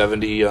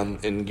 70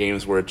 in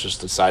games where it's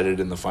just decided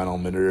in the final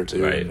minute or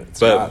two. Right, and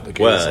it's not the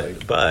case.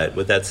 But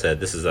with that said,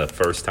 this is the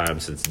first time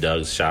since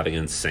Doug's shot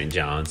against St.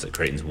 John's that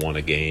Creighton's won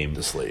a game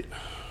this late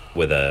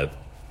with a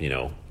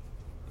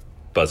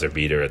buzzer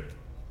beater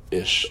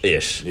ish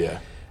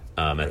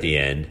at the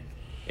end,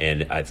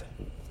 and I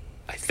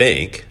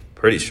think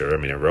pretty sure. I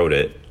mean, I wrote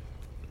it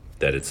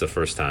that it's the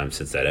first time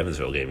since that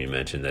Evansville game you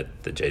mentioned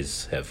that the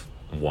Jays have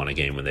won a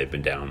game when they've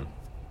been down.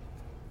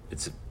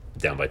 It's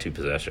down by 2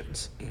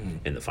 possessions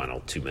in the final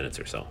 2 minutes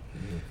or so.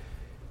 Mm-hmm.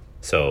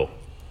 So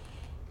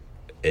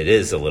it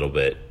is a little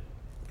bit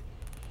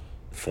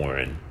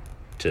foreign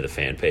to the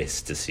fan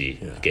base to see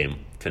a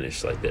game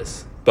finish like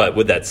this. But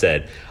with that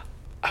said,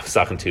 I was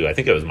talking to, I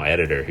think it was my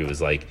editor, who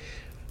was like,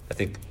 I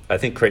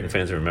think Creighton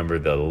fans remember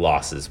the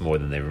losses more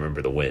than they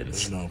remember the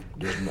wins.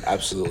 There's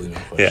absolutely no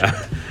question.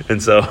 Yeah,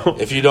 and so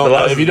if you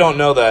don't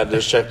know that,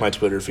 just check my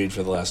Twitter feed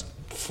for the last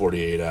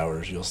 48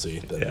 hours. You'll see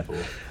that people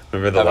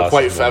remember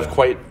have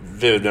quite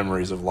vivid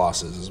memories of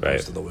losses as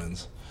opposed to the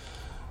wins.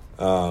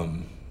 But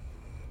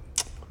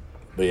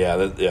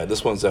But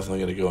this one's definitely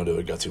going to go into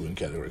a gutsy win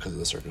category because of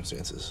the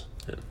circumstances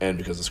and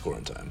because of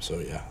scoring time. So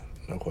yeah,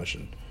 no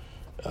question.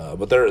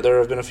 But there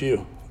have been a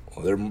few.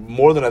 There are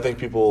more than I think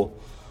people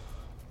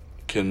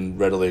can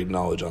readily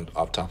acknowledge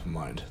off top of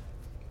mind,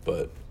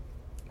 but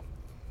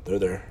they're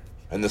there.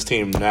 And this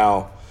team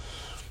now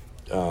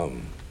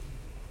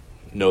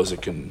knows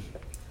it can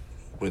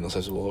win those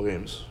types of ball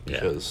games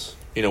because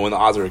when the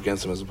odds are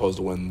against them, as opposed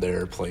to when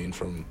they're playing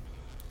from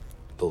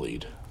the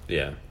lead.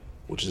 Yeah,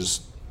 which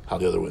is how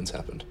the other wins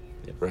happened,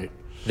 right?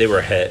 They were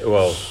ahead.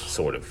 Well,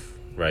 sort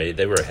of, right?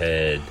 They were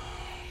ahead.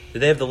 Did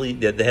they have the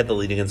lead? They had the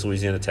lead against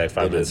Louisiana Tech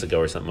 5 minutes ago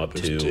or something, up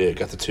 2. It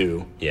got the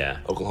 2. Yeah.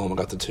 Oklahoma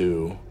got the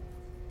 2.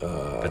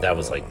 But that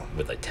was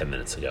with 10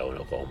 minutes ago in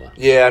Oklahoma.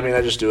 Yeah, I mean,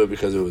 I just do it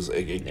because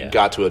it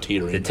got to a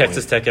teetering Did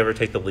Texas Tech ever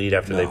take the lead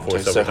after they forced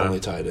Texas overtime? Tech only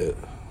tied it.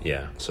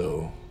 Yeah.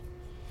 So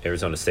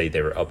Arizona State,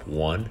 they were up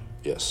 1.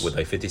 Yes. With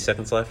 50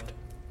 seconds left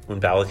when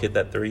Ballack hit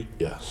that 3.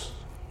 Yes.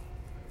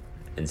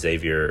 And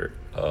Xavier,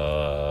 they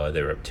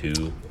were up 2.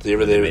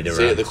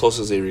 The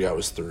closest Xavier got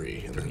was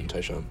 3, and then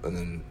Tyshawn, and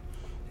then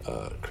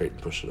Creighton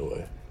pushed it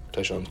away.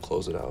 Tyshawn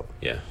closed it out.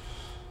 Yeah.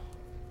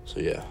 So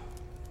yeah,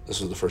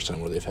 this was the first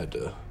time where they've had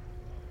to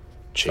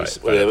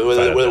chase,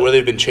 where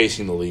they've been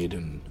chasing the lead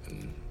and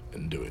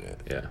doing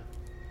it. Yeah.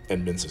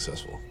 And been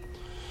successful.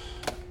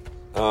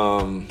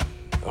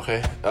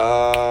 Okay.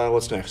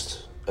 What's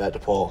next? At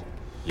DePaul.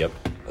 Yep.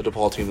 A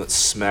DePaul team that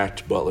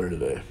smacked Butler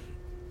today.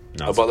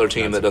 A Butler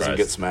team that doesn't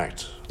get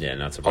smacked. Yeah,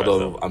 not surprised.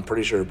 Although I'm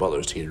pretty sure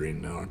Butler's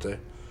teetering now, aren't they?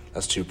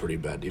 That's 2 pretty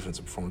bad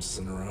defensive performances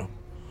in a row.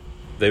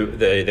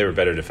 They were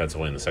better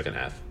defensively in the second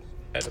half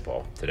at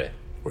DePaul today.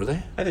 Were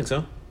they? I think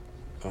so.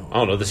 Oh. I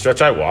don't know. The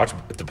stretch I watched,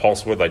 DePaul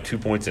scored 2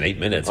 points in 8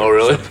 minutes. Oh,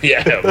 really?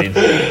 Yeah. I mean,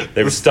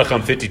 they were stuck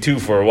on 52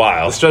 for a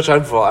while. The stretch I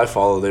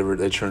followed,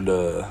 they turned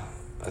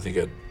I think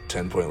a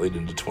 10-point lead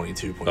into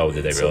 22-point. Oh,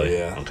 did they really? So,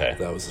 yeah. Okay.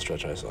 That was the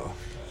stretch I saw.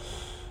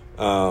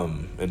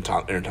 And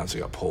Aaron Thompson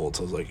got pulled,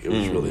 so it was it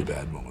was really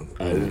bad moment.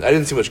 Mm. I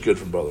didn't see much good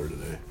from Butler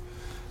today,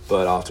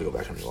 but I'll have to go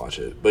back and rewatch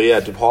it. But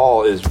yeah,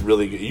 DePaul is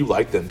really good. You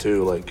like them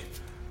too,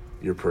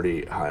 you're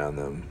pretty high on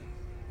them,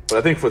 but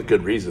I think for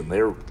good reason.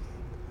 They're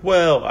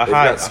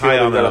high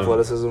on them.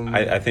 Athleticism.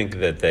 I think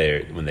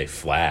that when they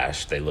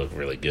flash, they look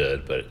really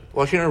good. But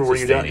I can't remember where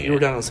you down. You were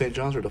down on St.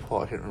 John's or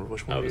DePaul. I can't remember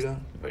which one you were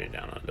down. Way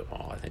down on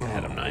DePaul. I think I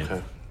had them 9th.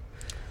 Okay.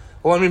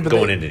 Well, I mean, but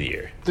going into the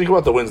year, think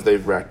about the wins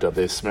they've racked up.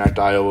 They've smacked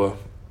Iowa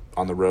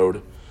on the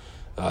road.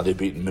 They've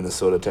beaten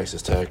Minnesota,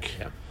 Texas Tech.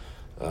 Yeah.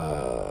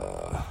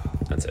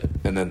 That's it.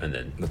 And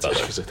then that's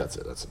Butler. it. That's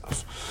it. That's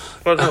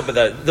enough. Well, no,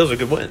 but those are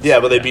good wins. Yeah,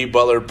 but they beat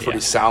Butler pretty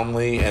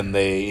soundly, and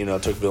they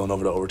took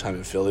Villanova to overtime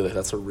in Philly.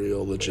 That's a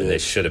real legit. They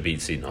should have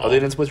beat Seton Hall. Are they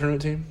an NCAA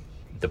tournament team?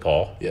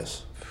 DePaul?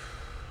 Yes.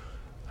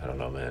 I don't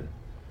know, man.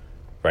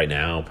 Right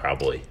now,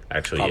 probably.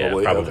 Actually,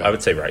 probably. Probably. Okay. I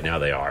would say right now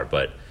they are,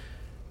 but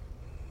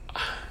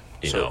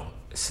how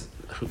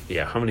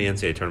many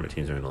NCAA tournament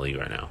teams are in the league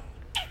right now?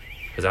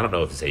 Because I don't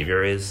know if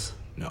Xavier is.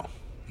 No.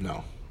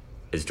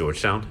 Is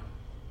Georgetown?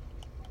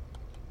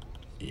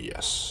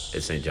 Yes.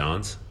 Is St.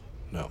 John's?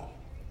 No.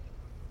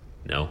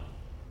 No?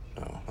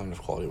 No. Not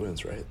enough quality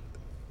wins, right?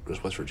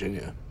 There's West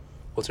Virginia.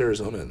 What's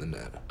Arizona in the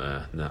net?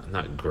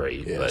 Not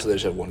great. Yeah, but so they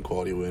just have one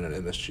quality win at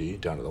MSG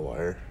down to the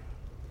wire.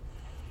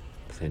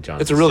 St.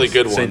 John's. It's a really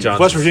good one. St. John's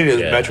West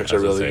Virginia's metrics are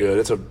really good.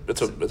 It's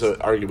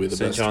arguably the best.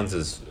 St. John's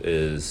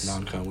is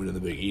non-con win in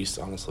the Big East,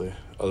 honestly,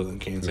 other than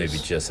Kansas.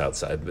 Maybe just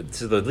outside, but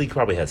so the league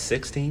probably has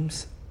 6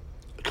 teams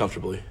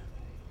comfortably,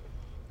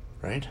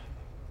 right?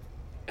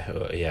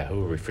 Who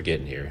are we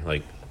forgetting here?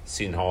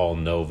 Seton Hall,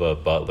 Nova,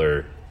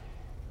 Butler.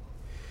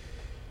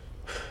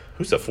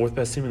 Who's the 4th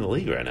best team in the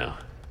league right now?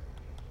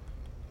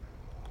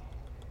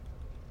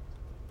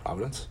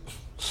 Providence.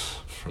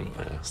 From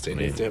a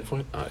standing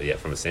standpoint?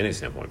 From a standing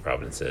standpoint,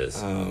 Providence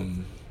is.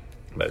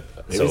 But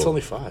maybe it's only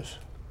 5.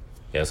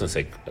 Yeah, I was going to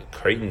say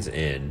Creighton's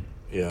in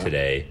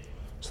today.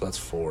 So that's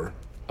 4.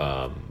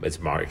 It's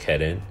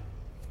Marquette in.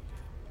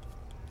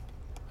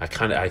 I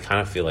kind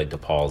of feel like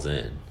DePaul's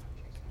in.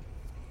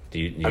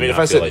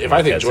 If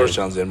I think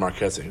Georgetown's in,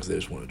 Marquette's in because they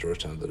just won at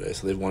Georgetown today.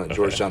 So they've won at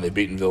Georgetown. They've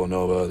beaten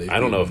Villanova. I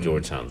don't know if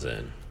Georgetown's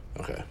in.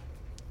 Okay.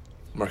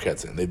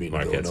 Marquette's in. They've beaten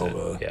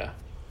Villanova. Yeah.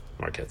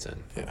 Marquette's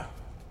in. Yeah.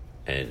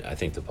 And I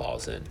think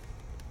DePaul's in.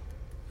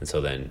 And so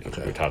then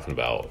we're talking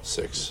about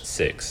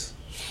 6.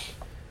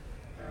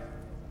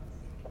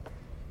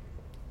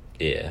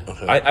 Yeah.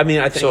 Okay. I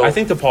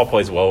think DePaul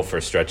plays well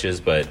for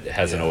stretches, but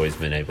hasn't always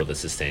been able to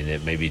sustain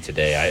it. Maybe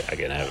today, I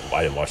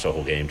didn't watch the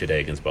whole game today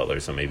against Butler,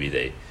 so maybe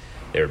they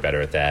were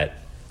better at that.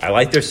 I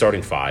like their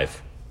starting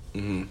 5.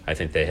 Mm-hmm. I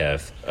think they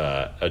have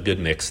a good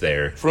mix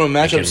there. From a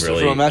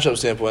matchup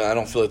standpoint, I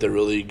don't feel like they're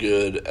really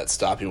good at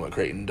stopping what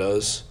Creighton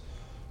does.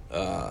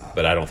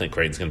 But I don't think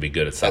Creighton's going to be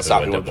good at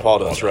stopping what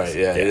DePaul does. Right?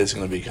 Yeah, it is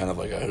going to be kind of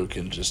like who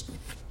can just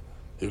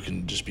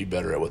be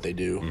better at what they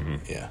do.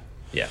 Mm-hmm.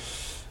 Yeah.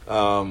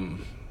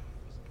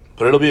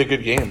 But it'll be a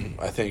good game,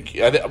 I think.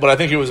 But I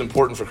think it was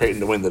important for Creighton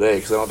to win today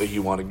because I don't think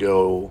you want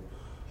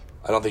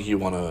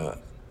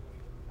to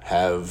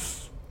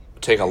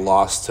take a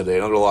loss today,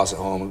 another loss at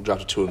home, drop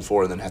to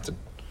 2-4, and then have to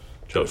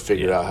should have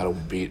figured out how to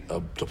beat a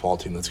DePaul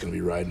team that's going to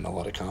be riding a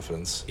lot of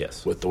confidence.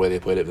 Yes. With the way they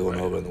played at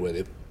Villanova and the way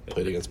they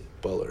played against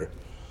Butler.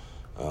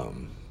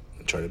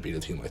 Trying to beat a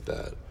team like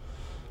that.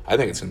 I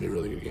think it's going to be a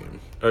really good game.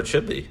 Oh, it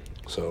should be.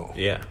 So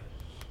yeah.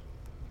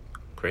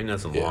 Creighton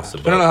hasn't lost a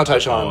depending on how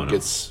Tyshawn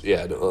gets,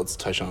 it's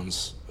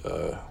Tyshawn's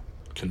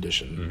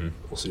condition. Mm-hmm.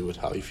 We'll see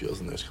how he feels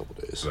in the next couple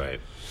of days. Right.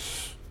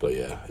 But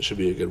yeah, it should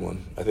be a good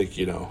one. I think,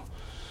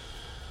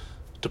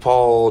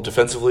 DePaul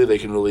defensively, they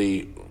can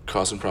really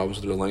cause some problems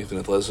with their length and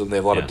athleticism. They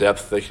have a lot of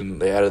depth.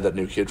 They added that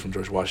new kid from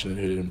George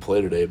Washington who didn't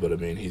play today, but I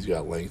mean he's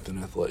got length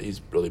and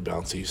he's really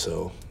bouncy,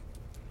 so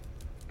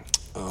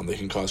they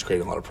can cause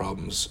Creighton a lot of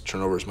problems.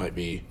 Turnovers might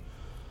be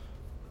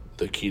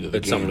the key to the game.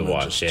 It's something to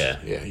watch.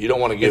 Yeah. You don't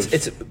want to give.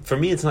 It's for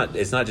me. It's not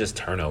just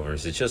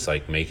turnovers. It's just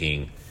like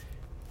making.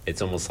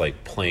 It's almost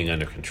like playing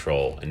under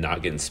control and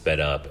not getting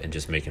sped up and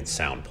just making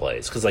sound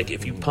plays. Because like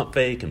if you pump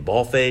fake and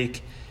ball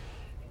fake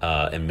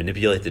and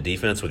manipulate the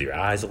defense with your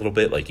eyes a little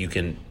bit, like you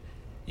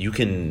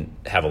can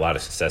have a lot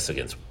of success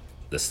against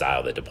the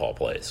style that DePaul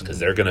plays because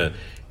they're gonna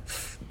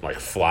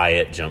fly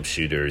at jump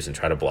shooters and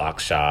try to block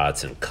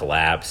shots and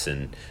collapse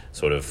and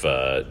sort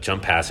of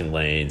jump passing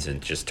lanes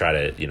and just try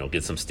to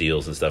get some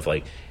steals and stuff.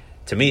 Like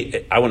to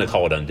me, I wouldn't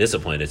call it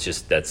undisciplined. It's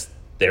just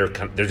they're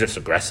just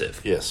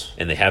aggressive. Yes.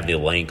 And they have the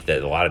length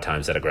that a lot of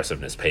times that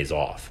aggressiveness pays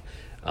off.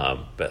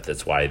 But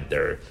that's why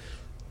they're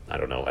I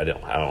don't know. I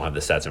don't have the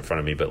stats in front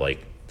of me, but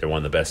like they're one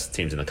of the best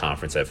teams in the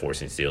conference at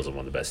forcing steals and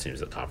one of the best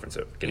teams in the conference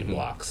at getting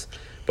blocks.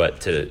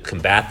 But to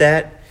combat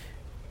that,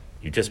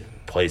 you just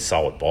play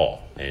solid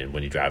ball. And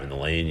when you drive in the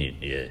lane,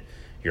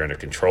 you're under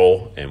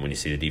control. And when you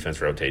see the defense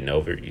rotating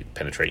over, you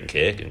penetrate and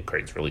kick, and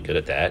Creighton's really good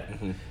at that.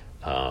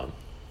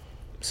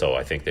 So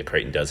I think that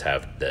Creighton does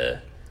have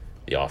the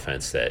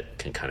offense that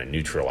can kind of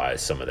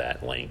neutralize some of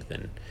that length,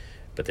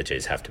 but the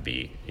Jays have to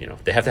be,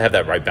 they have to have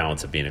that right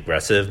balance of being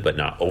aggressive, but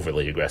not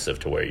overly aggressive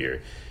to where you're,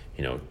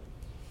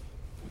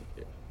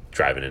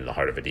 driving into the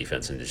heart of a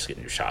defense and just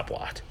getting your shot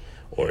blocked,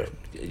 or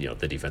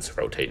the defense is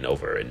rotating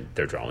over and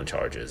they're drawing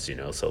charges.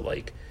 So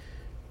like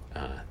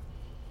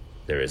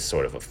there is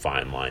sort of a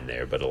fine line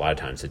there, but a lot of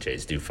times the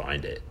Jays do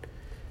find it.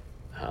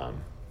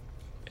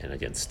 And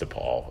against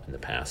DePaul in the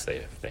past,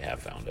 they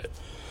have found it.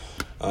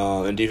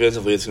 And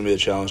defensively, it's going to be a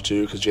challenge,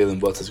 too, because Jalen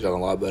Butts has gotten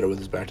a lot better with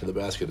his back to the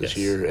basket this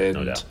year. And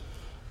no doubt.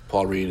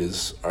 Paul Reed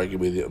is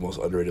arguably the most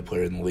underrated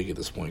player in the league at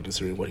this point,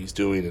 considering what he's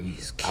doing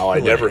and how I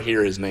never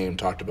hear his name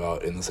talked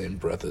about in the same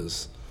breath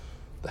as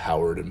the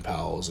Howard and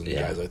Powells and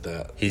guys like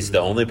that. He's the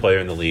only player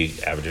in the league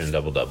averaging a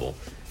double-double.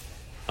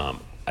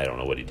 I don't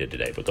know what he did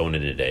today, but going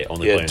into today,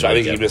 only player in the league. I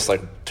think he missed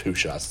like 2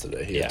 shots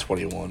today. He had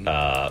 21.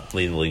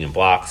 Leading the league in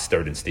blocks,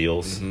 third in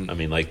steals. I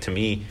mean, like, to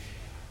me,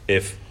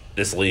 if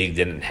this league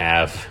didn't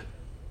have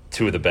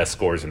 2 of the best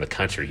scorers in the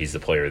country, he's the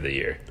player of the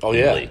year in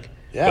the league.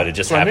 Yeah, but it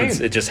just happens.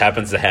 It just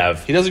happens to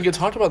have. He doesn't get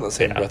talked about in the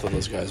same breath with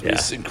those guys, but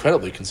he's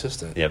incredibly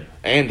consistent. Yep,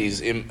 and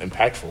he's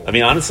impactful. I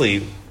mean,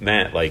 honestly,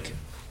 Matt, like,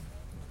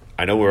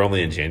 I know we're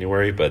only in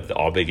January, but the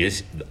All Big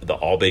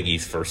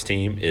East first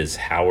team is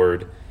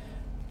Howard,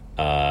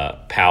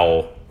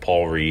 Powell,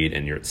 Paul Reed,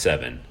 and you're at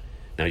 7.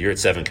 Now you're at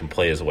 7 can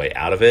play his way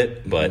out of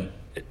it, but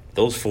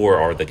those 4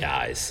 are the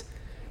guys,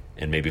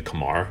 and maybe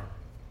Kamar.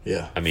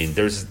 Yeah, I mean,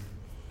 it's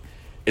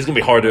gonna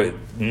be hard to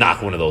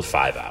knock one of those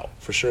 5 out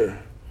for sure.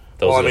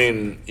 You have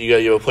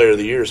a player of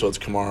the year, so it's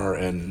Kamar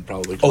and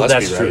probably Gillespie. Oh,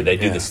 that's true. Right? They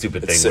do the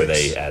stupid thing where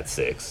they add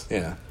 6.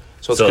 Yeah.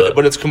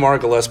 But it's Kamar,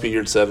 Gillespie,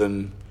 you're at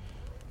 7,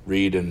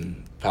 Reed,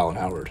 and Powell and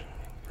Howard,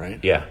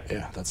 right? Yeah.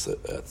 Yeah, that's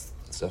it. That's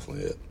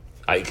definitely it.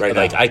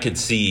 I could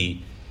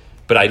see,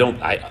 but I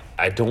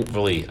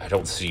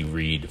don't see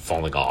Reed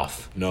falling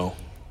off. No.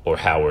 Or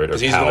Howard or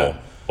Powell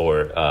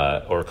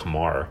or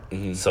Kamar.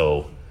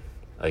 So,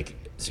 like,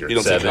 you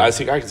don't 7. I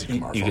can see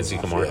Kamar. You can see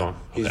Kamar falling.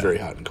 He's very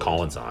hot and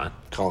cold.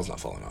 Collins not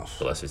falling off.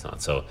 Gillespie's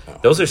not. So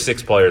those are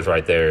 6 players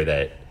right there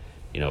that,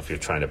 if you're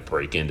trying to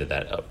break into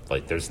that,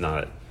 like, there's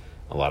not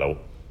a lot of.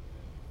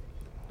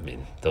 I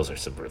mean, those are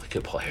some really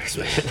good players,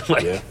 man.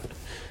 Like, yeah,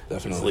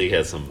 definitely. This league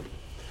has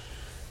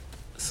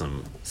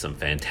some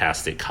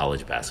fantastic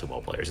college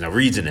basketball players. Now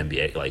Reed's an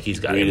NBA. Like, he's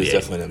got. Reed NBA is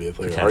definitely an NBA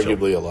player. Potential.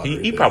 Arguably a lot.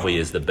 He probably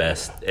is the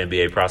best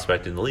NBA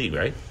prospect in the league,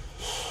 right?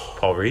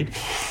 Paul Reed.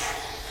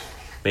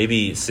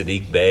 Maybe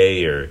Sadiq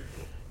Bey or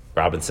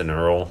Robinson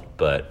Earl,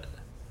 but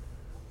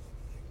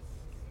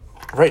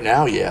right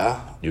now,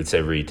 yeah. You would say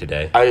Reed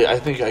today. I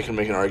think I can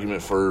make an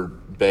argument for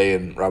Bey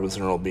and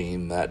Robinson Earl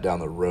being that down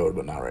the road,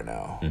 but not right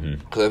now.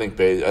 Because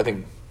I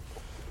think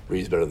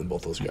Reed's better than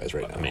both those guys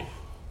right now. I mean,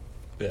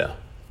 yeah.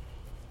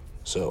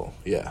 So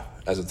yeah,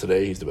 as of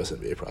today, he's the best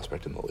NBA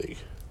prospect in the league.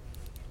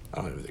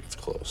 I don't even think it's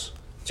close.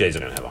 Jays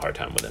are going to have a hard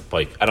time with it.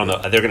 Like, I don't know.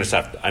 They're going to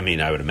have to,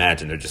 I would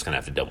imagine they're just going to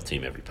have to double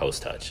team every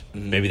post touch.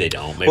 Maybe they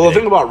don't. Maybe the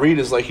thing about Reed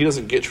is, like, he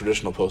doesn't get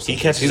traditional post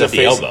touches. He catches at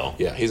the elbow.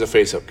 Yeah, he's a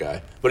face-up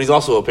guy. But he's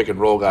also a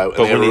pick-and-roll guy. And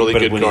they have a really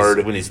good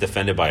guard. When he's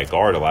defended by a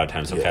guard, a lot of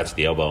times he'll catch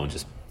the elbow and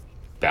just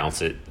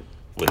bounce it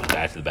with his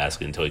back to the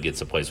basket until he gets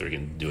to a place where he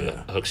can do a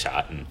hook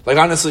shot. And like,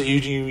 honestly,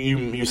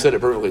 you said it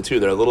perfectly,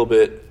 too. They're a little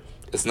bit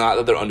 – it's not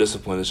that they're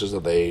undisciplined. It's just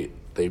that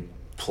they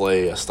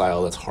play a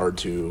style that's hard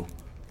to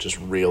just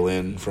reel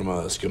in from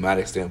a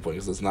schematic standpoint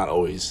because it's not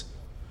always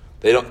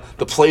the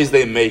plays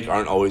they make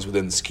aren't always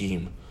within the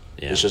scheme.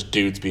 Yeah. It's just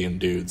dudes being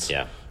dudes.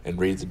 Yeah. And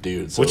reads the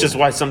dudes. So. Which is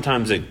why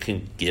sometimes it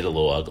can get a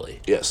little ugly.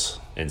 Yes.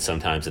 And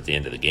sometimes at the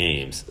end of the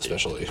games,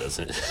 especially,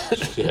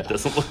 it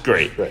doesn't look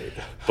great. Right.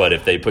 But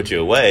if they put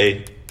you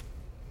away,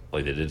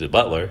 like they did to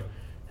Butler,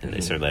 and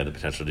they certainly have the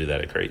potential to do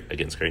that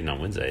against Creighton on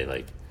Wednesday,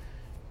 like,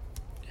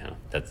 you know,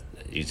 that's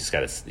you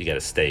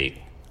gotta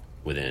stay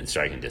within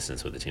striking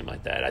distance with a team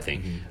like that. I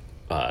think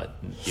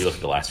you look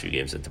at the last few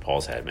games that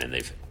DePaul's had, man,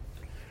 they've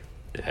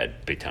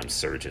had big time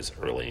surges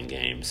early in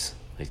games.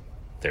 Like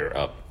they're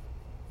up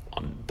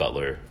on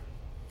Butler,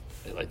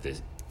 like they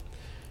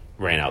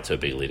ran out to a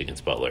big lead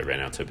against Butler, ran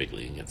out to a big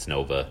lead against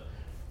Nova.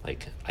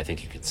 Like I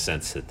think you can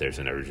sense that there's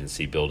an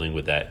urgency building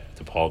with that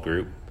DePaul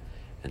group,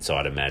 and so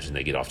I'd imagine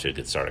they get off to a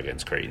good start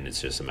against Creighton.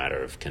 It's just a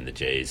matter of can the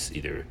Jays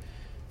either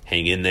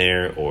hang in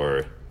there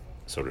or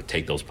sort of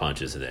take those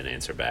punches and then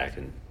answer back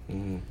and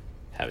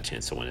have a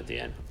chance to win at the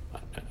end.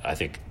 I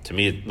think to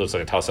me it looks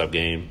like a toss-up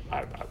game.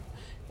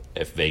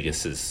 If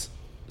Vegas is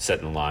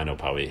setting the line, I'll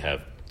probably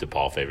have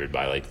DePaul favored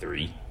by like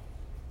 3,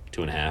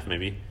 2.5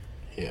 maybe.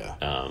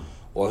 Yeah.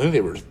 Well, I think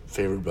they were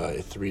favored by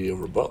 3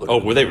 over Butler.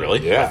 Oh, were they really?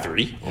 Yeah. By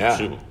 3? Oh, yeah.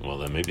 Shoot. Well,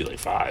 then maybe like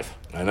 5.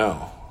 I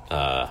know.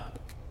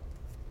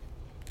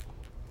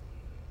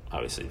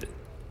 Obviously,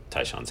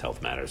 Tyshawn's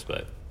health matters,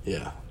 but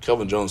yeah,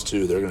 Kelvin Jones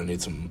too. They're going to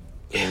need some.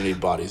 They're going to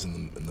need bodies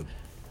in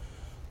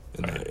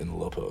the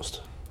low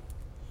post.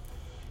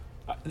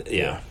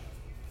 Yeah.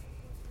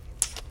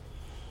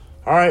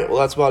 All right. Well,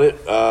 that's about it.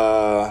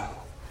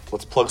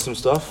 Let's plug some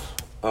stuff.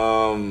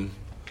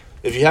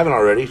 If you haven't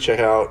already, check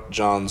out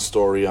John's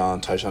story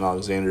on Tyshawn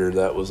Alexander.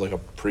 That was like a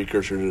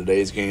precursor to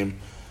today's game.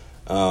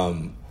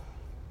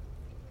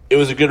 It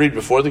was a good read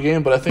before the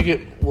game, but I think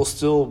it will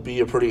still be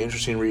a pretty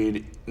interesting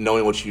read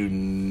knowing what you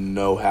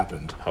know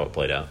happened. How it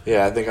played out.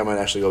 Yeah, I think I might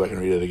actually go back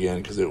and read it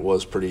again because it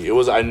was pretty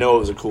 – I know it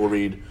was a cool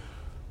read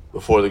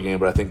before the game,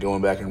 but I think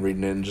going back and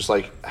reading it and just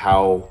like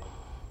how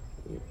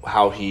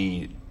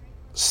he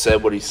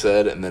said what he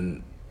said and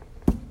then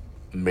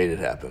made it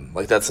happen.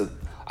 Like that's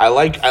I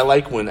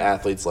like when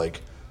athletes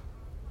like,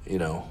 you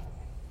know,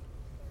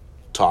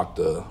 talk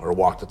or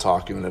walk the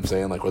talk, you know what I'm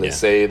saying? Like where they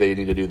say they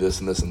need to do this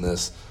and this and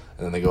this,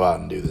 and then they go out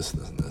and do this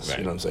and this and this. Right.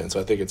 You know what I'm saying? So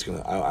I think it's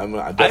gonna.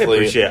 I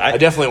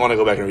definitely want to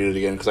go back and read it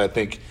again because I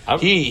think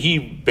he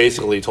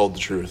basically told the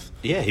truth.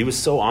 Yeah, he was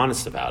so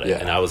honest about it,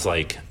 and I was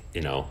like,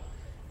 you know,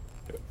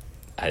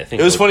 I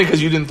think it was funny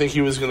because you didn't think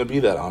he was going to be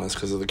that honest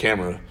because of the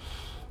camera.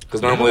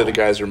 Because normally the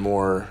guys are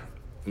more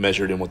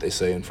measured in what they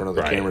say in front of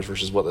the cameras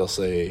versus what they'll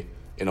say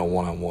in a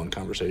one-on-one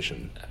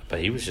conversation. But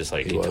he was just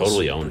like, he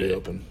totally owned it.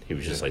 Open. He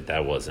was just like,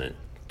 that wasn't,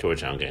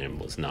 Georgetown game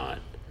was not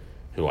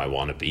who I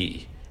want to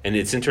be. And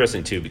it's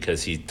interesting, too,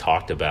 because he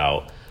talked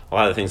about, a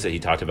lot of the things that he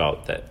talked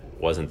about that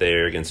wasn't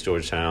there against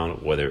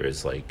Georgetown, whether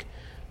it's like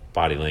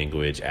body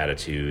language,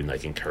 attitude,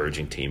 like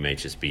encouraging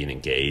teammates, just being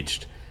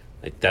engaged.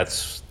 Like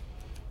that's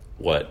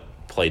what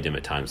plagued him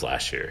at times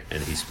last year.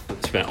 And he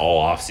spent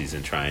all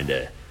offseason trying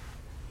to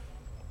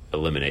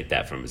eliminate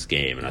that from his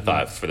game. And I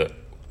thought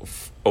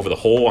on the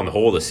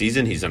whole of the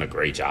season, he's done a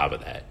great job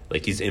of that.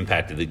 Like he's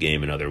impacted the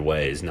game in other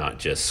ways, not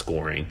just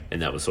scoring.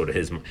 And that was sort of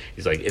he's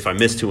like, if I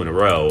miss 2 in a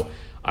row,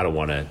 I don't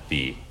want to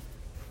be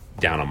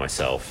down on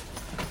myself.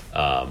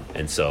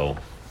 And so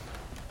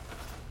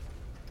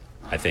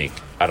I think,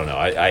 I don't know.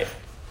 I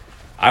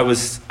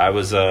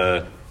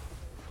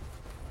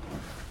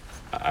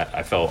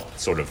felt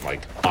sort of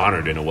like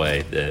honored in a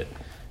way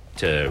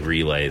to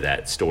relay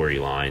that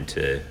storyline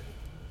to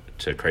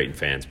Creighton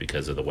fans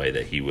because of the way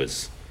that he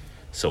was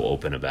so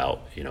open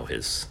about, you know,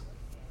 his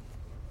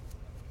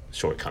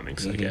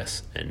shortcomings, I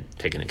guess, and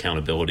taking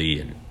accountability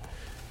and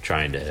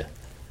trying to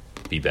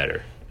be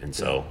better. And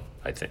so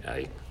I think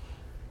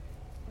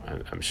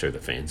I'm sure the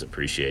fans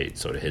appreciate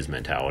sort of his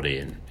mentality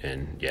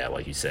and yeah,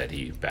 like you said,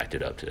 he backed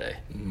it up today.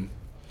 Mm-hmm.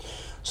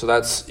 So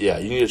that's, you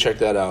need to check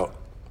that out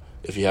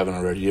if you haven't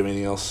already. Do you have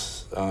anything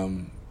else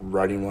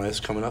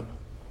writing-wise coming up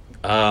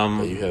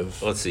that you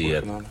have let's see.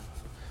 On?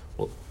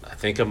 Well, I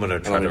think I'm going to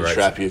try to write.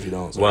 Trap you if you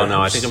don't. Well, no,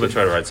 I think I'm going to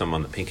try to write something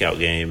on the Pink Out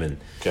game, and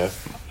okay.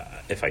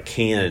 If I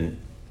can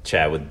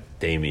chat with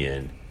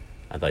Damian,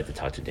 I'd like to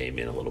talk to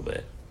Damian a little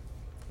bit.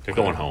 They're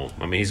going home.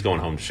 I mean, he's going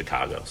home to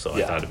Chicago, so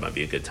I thought it might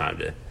be a good time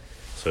to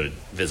sort of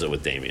visit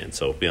with Damian.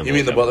 So be on you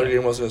mean the Butler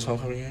game wasn't his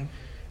homecoming game?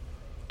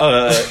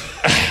 No.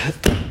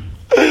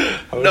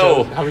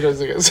 How many times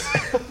did it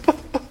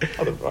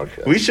on the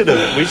broadcast? We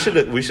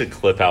should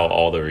clip out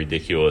all the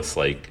ridiculous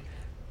like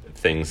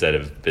things that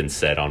have been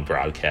said on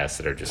broadcasts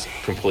that are just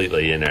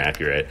completely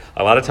inaccurate.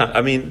 A lot of times,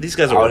 I mean, these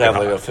guys are. I would have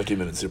like a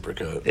 50-minute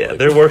supercut. Yeah,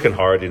 they're working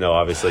hard. You know,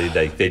 obviously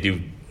they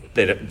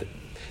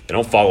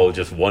don't follow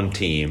just one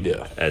team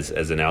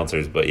as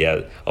announcers, but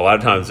yeah, a lot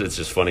of times it's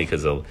just funny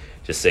because they'll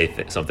just say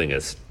something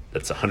that's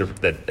 100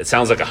 that it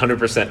sounds like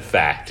 100%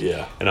 fact.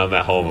 Yeah, and I'm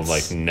at home. I'm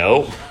like,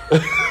 nope.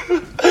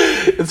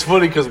 It's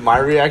funny because my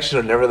reaction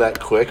are never that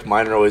quick.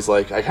 Mine are always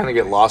like I kind of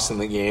get lost in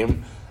the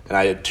game, and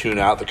I tune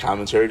out the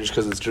commentary just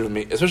because it's driven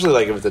me, especially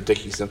like if it's a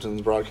Dickie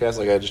Simpsons broadcast,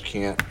 like I just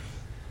can't.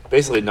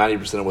 Basically,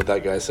 90% of what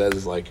that guy says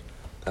is like,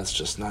 that's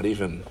just not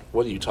even,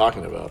 what are you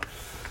talking about?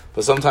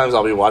 But sometimes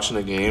I'll be watching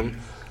a game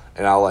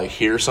and I'll like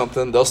hear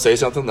something, they'll say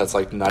something that's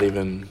like not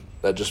even,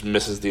 that just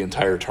misses the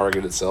entire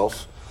target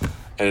itself,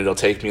 and it'll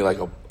take me like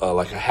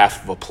a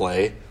half of a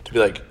play to be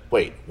like,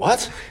 wait,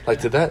 what? Like,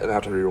 did that? And I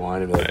have to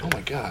rewind and be like, oh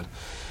my God.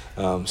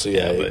 So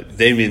yeah, but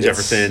Damian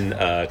Jefferson,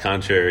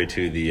 contrary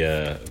to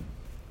the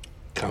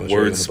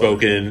words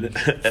spoken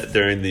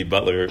during the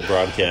Butler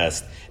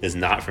broadcast, is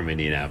not from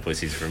Indianapolis.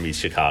 He's from East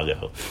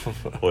Chicago,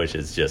 which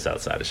is just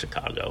outside of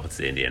Chicago. It's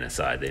the Indiana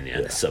side, the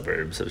Indiana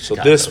suburbs of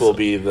Chicago. So this will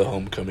be the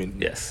homecoming.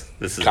 This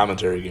is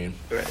commentary game.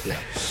 Right. Yeah.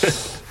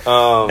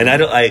 And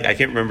I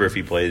can't remember if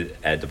he played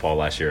at DePaul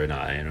last year or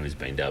not. I know he's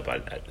banged up. I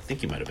think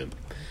he might have been.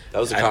 That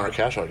was the Connor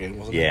Cashout game,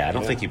 wasn't it? Yeah, I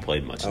don't think he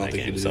played much in that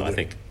game. So I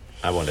think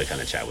I wanted to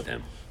kind of chat with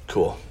him.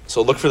 Cool.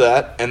 So look for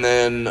that. And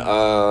then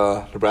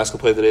Nebraska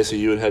played today, so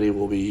you and Hetty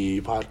will be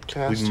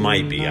podcasting? We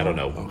might be. I don't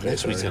know. Okay,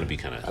 next week's going to be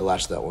kind of... I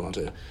latched that one onto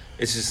you.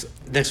 It's just...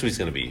 Next week's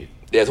going to be...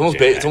 Yeah,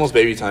 it's almost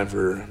baby time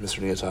for Mr.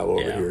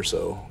 Nyatawa over here.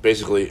 So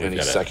basically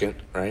any second,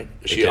 right?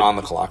 Is she on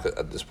the clock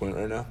at this point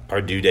right now?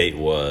 Our due date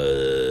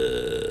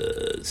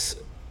was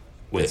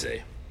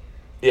Wednesday.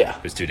 Yeah.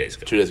 It was 2 days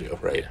ago. 2 days ago,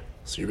 right. Yeah.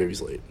 So your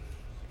baby's late.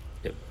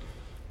 Yep.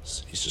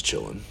 So he's just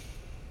chilling.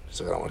 He's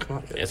like, I don't want to come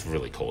out yet. Yeah, it's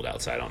really cold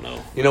outside. I don't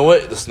know. You know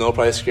what? The snow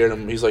probably scared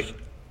him. He's like,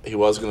 he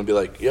was going to be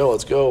like, yo,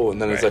 let's go.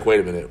 And then he's like, wait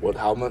a minute. What's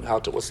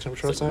the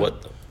temperature outside?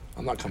 What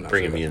I'm not coming out.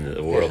 Bringing me into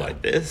the world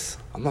like this?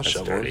 I'm not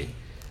shoveling. Dirty.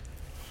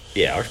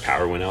 Yeah, our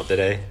power went out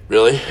today.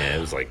 Really? Yeah,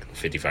 it was like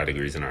 55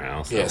 degrees in our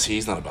house. Yeah, see,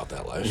 he's not about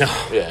that life. No.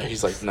 Yeah,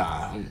 he's like,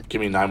 nah,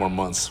 give me 9 more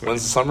months.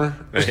 When's the summer?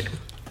 Right.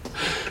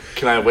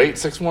 Can I wait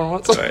 6 more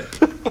months? Right.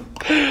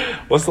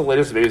 What's the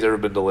latest baby's ever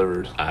been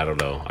delivered? I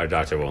don't know. Our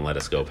doctor won't let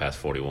us go past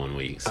 41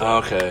 weeks. So.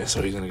 Okay, so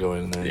he's going to go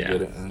in there and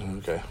get it.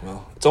 Okay,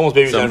 well, it's almost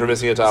baby time for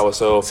Miss Nyatawa,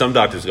 so... Some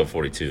doctors go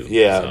 42.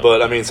 Yeah, so.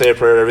 But, I mean, say a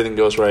prayer, everything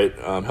goes right.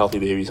 Healthy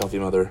babies, healthy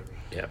mother.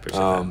 Yeah, appreciate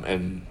that.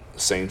 And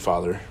sane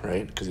father,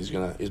 right? Because he's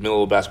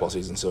middle of basketball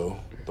season, so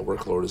the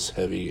workload is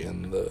heavy,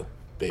 and the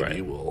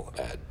baby will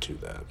add to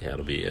that. Yeah,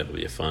 it'll be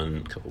a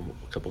fun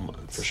couple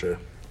months. For sure.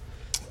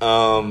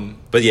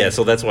 But yeah,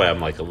 so that's why I'm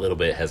like a little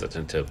bit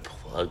hesitant to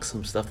plug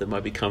some stuff that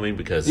might be coming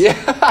because you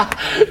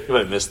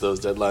might miss those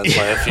deadlines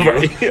by a few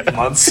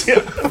months.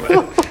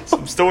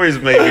 Some stories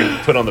may be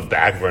put on the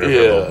back burner for a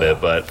little bit,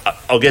 but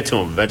I'll get to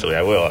them eventually.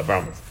 I will, I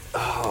promise.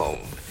 I'm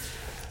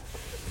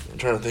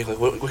trying to think like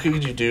what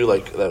could you do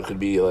like that could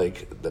be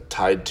like that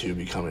tied to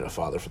becoming a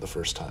father for the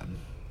first time?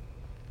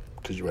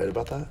 Could you write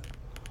about that?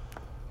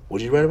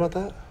 Would you write about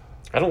that?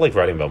 I don't like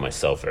writing about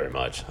myself very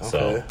much. Okay.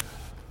 So.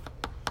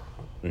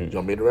 Do you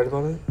want me to write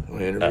about it? Want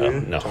to interview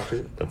you? No, Talk to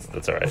you?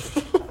 that's all right.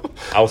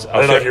 I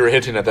don't know if you were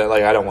hinting at that.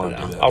 Like, I don't want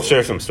to do that. I'll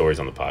share some stories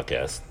on the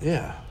podcast.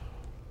 Yeah.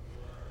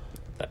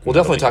 We'll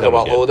definitely talk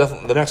about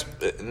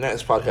the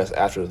next podcast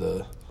after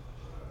the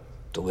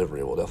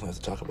delivery. We'll definitely have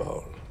to talk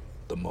about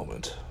the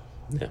moment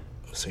of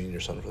seeing your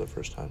son for the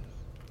first time.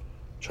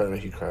 Try to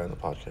make you cry on the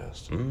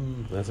podcast.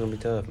 That's gonna be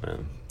tough,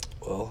 man.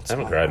 Well, I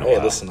haven't cried in a while.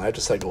 Hey, listen, I have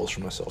to set goals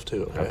for myself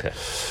too. Okay.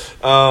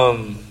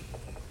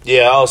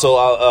 Yeah, also,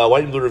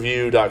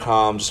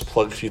 whiteandbluereview.com, just to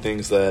plug a few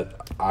things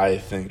that I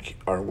think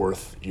are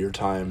worth your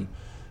time.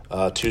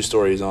 2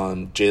 stories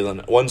on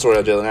Jalen. 1 story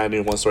on Jalen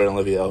Agnew, 1 story on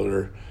Olivia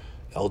Elger.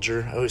 I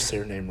always say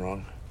her name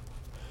wrong.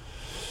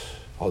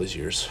 All these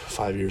years.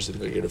 5 years to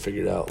get it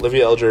figured out.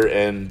 Olivia Elger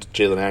and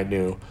Jalen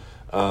Agnew.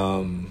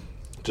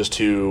 Just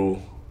 2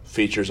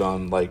 features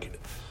on,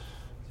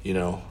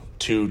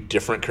 2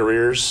 different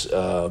careers,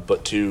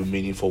 but 2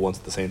 meaningful ones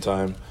at the same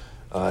time.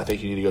 I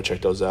think you need to go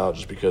check those out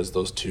just because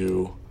those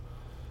 2...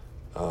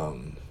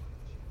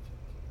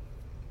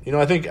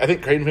 I think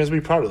Creighton fans will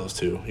be proud of those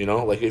 2.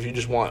 Like if you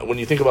just want, when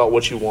you think about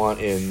what you want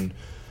in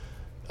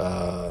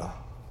a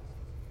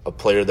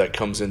player that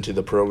comes into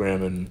the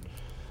program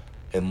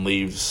and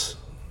leaves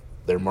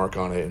their mark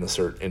on it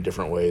in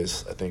different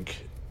ways, I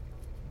think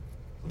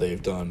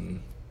they've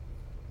done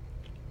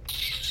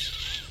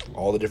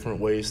all the different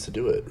ways to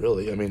do it.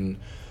 Really, I mean,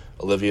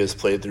 Olivia's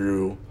played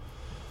through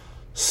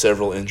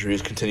several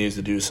injuries, continues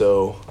to do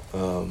so.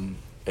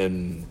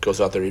 And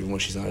goes out there even when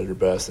she's not at her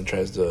best and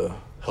tries to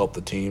help the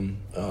team.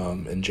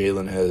 And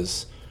Jalen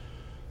has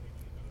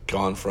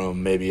gone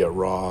from maybe a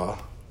raw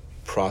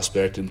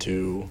prospect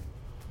into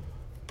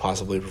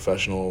possibly a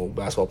professional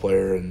basketball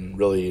player and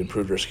really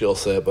improved her skill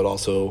set, but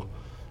also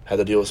had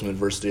to deal with some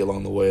adversity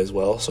along the way as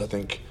well. So I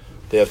think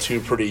they have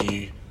 2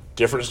 pretty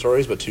different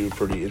stories, but 2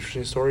 pretty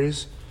interesting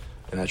stories.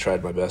 And I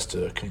tried my best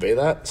to convey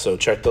that. So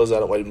check those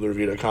out at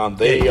whiteandbluereview.com.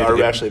 They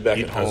are actually back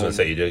at home. I was going to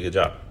say, you did a good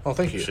job. Oh,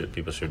 thank you.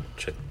 People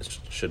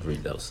should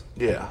read those.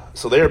 Yeah.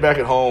 So they are back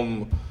at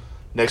home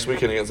next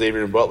weekend against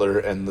Xavier and Butler.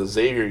 And the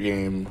Xavier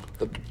game,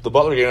 the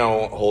Butler game I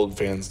won't hold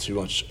fans too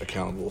much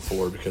accountable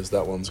for because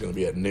that one's going to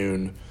be at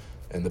noon.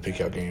 And the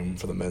pick-out game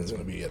for the men is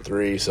going to be at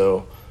 3.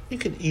 So you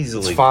can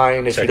easily it's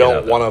fine if you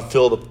don't want to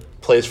fill the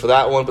place for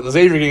that one. But the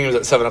Xavier game is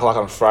at 7 o'clock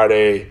on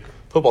Friday.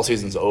 football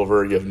season's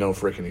over. You have no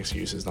freaking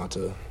excuses not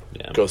to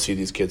go see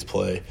these kids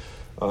play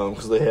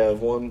because they have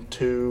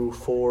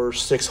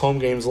 6 home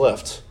games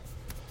left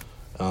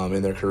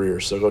in their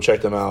careers. So go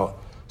check them out.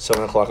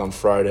 7 o'clock on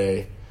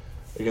Friday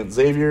against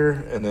Xavier,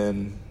 and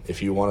then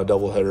if you want a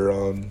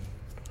doubleheader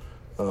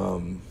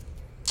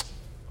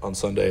on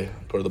Sunday,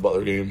 go to the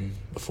Butler game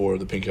before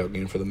the Pink Out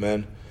game for the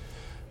men.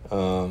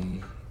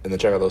 And then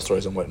check out those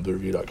stories on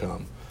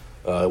whiteandbluereview.com.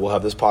 We'll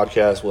have this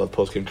podcast. We'll have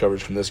post-game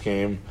coverage from this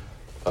game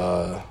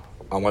on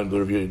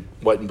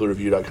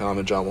whiteandbluereview.com,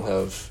 and John will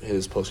have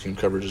his post-game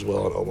coverage as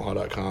well on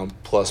omaha.com,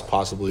 plus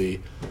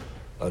possibly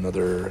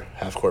another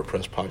half-court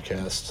press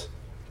podcast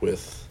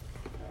with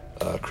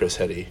Chris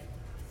Heddy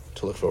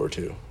to look forward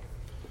to.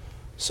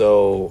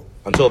 So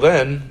until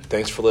then,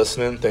 thanks for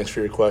listening. Thanks for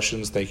your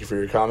questions. Thank you for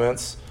your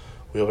comments.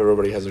 We hope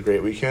everybody has a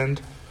great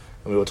weekend,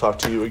 and we will talk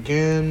to you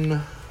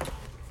again.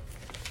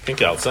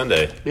 Pink Out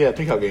Sunday. Yeah,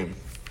 Pink Out game.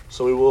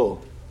 So we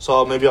will.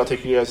 So maybe I'll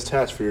take you guys'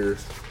 tats for your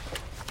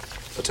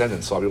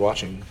attendance. So I'll be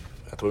watching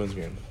at the women's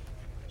game.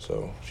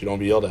 So if you don't want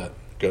to be yelled at,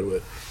 go to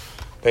it.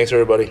 Thanks,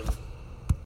 everybody.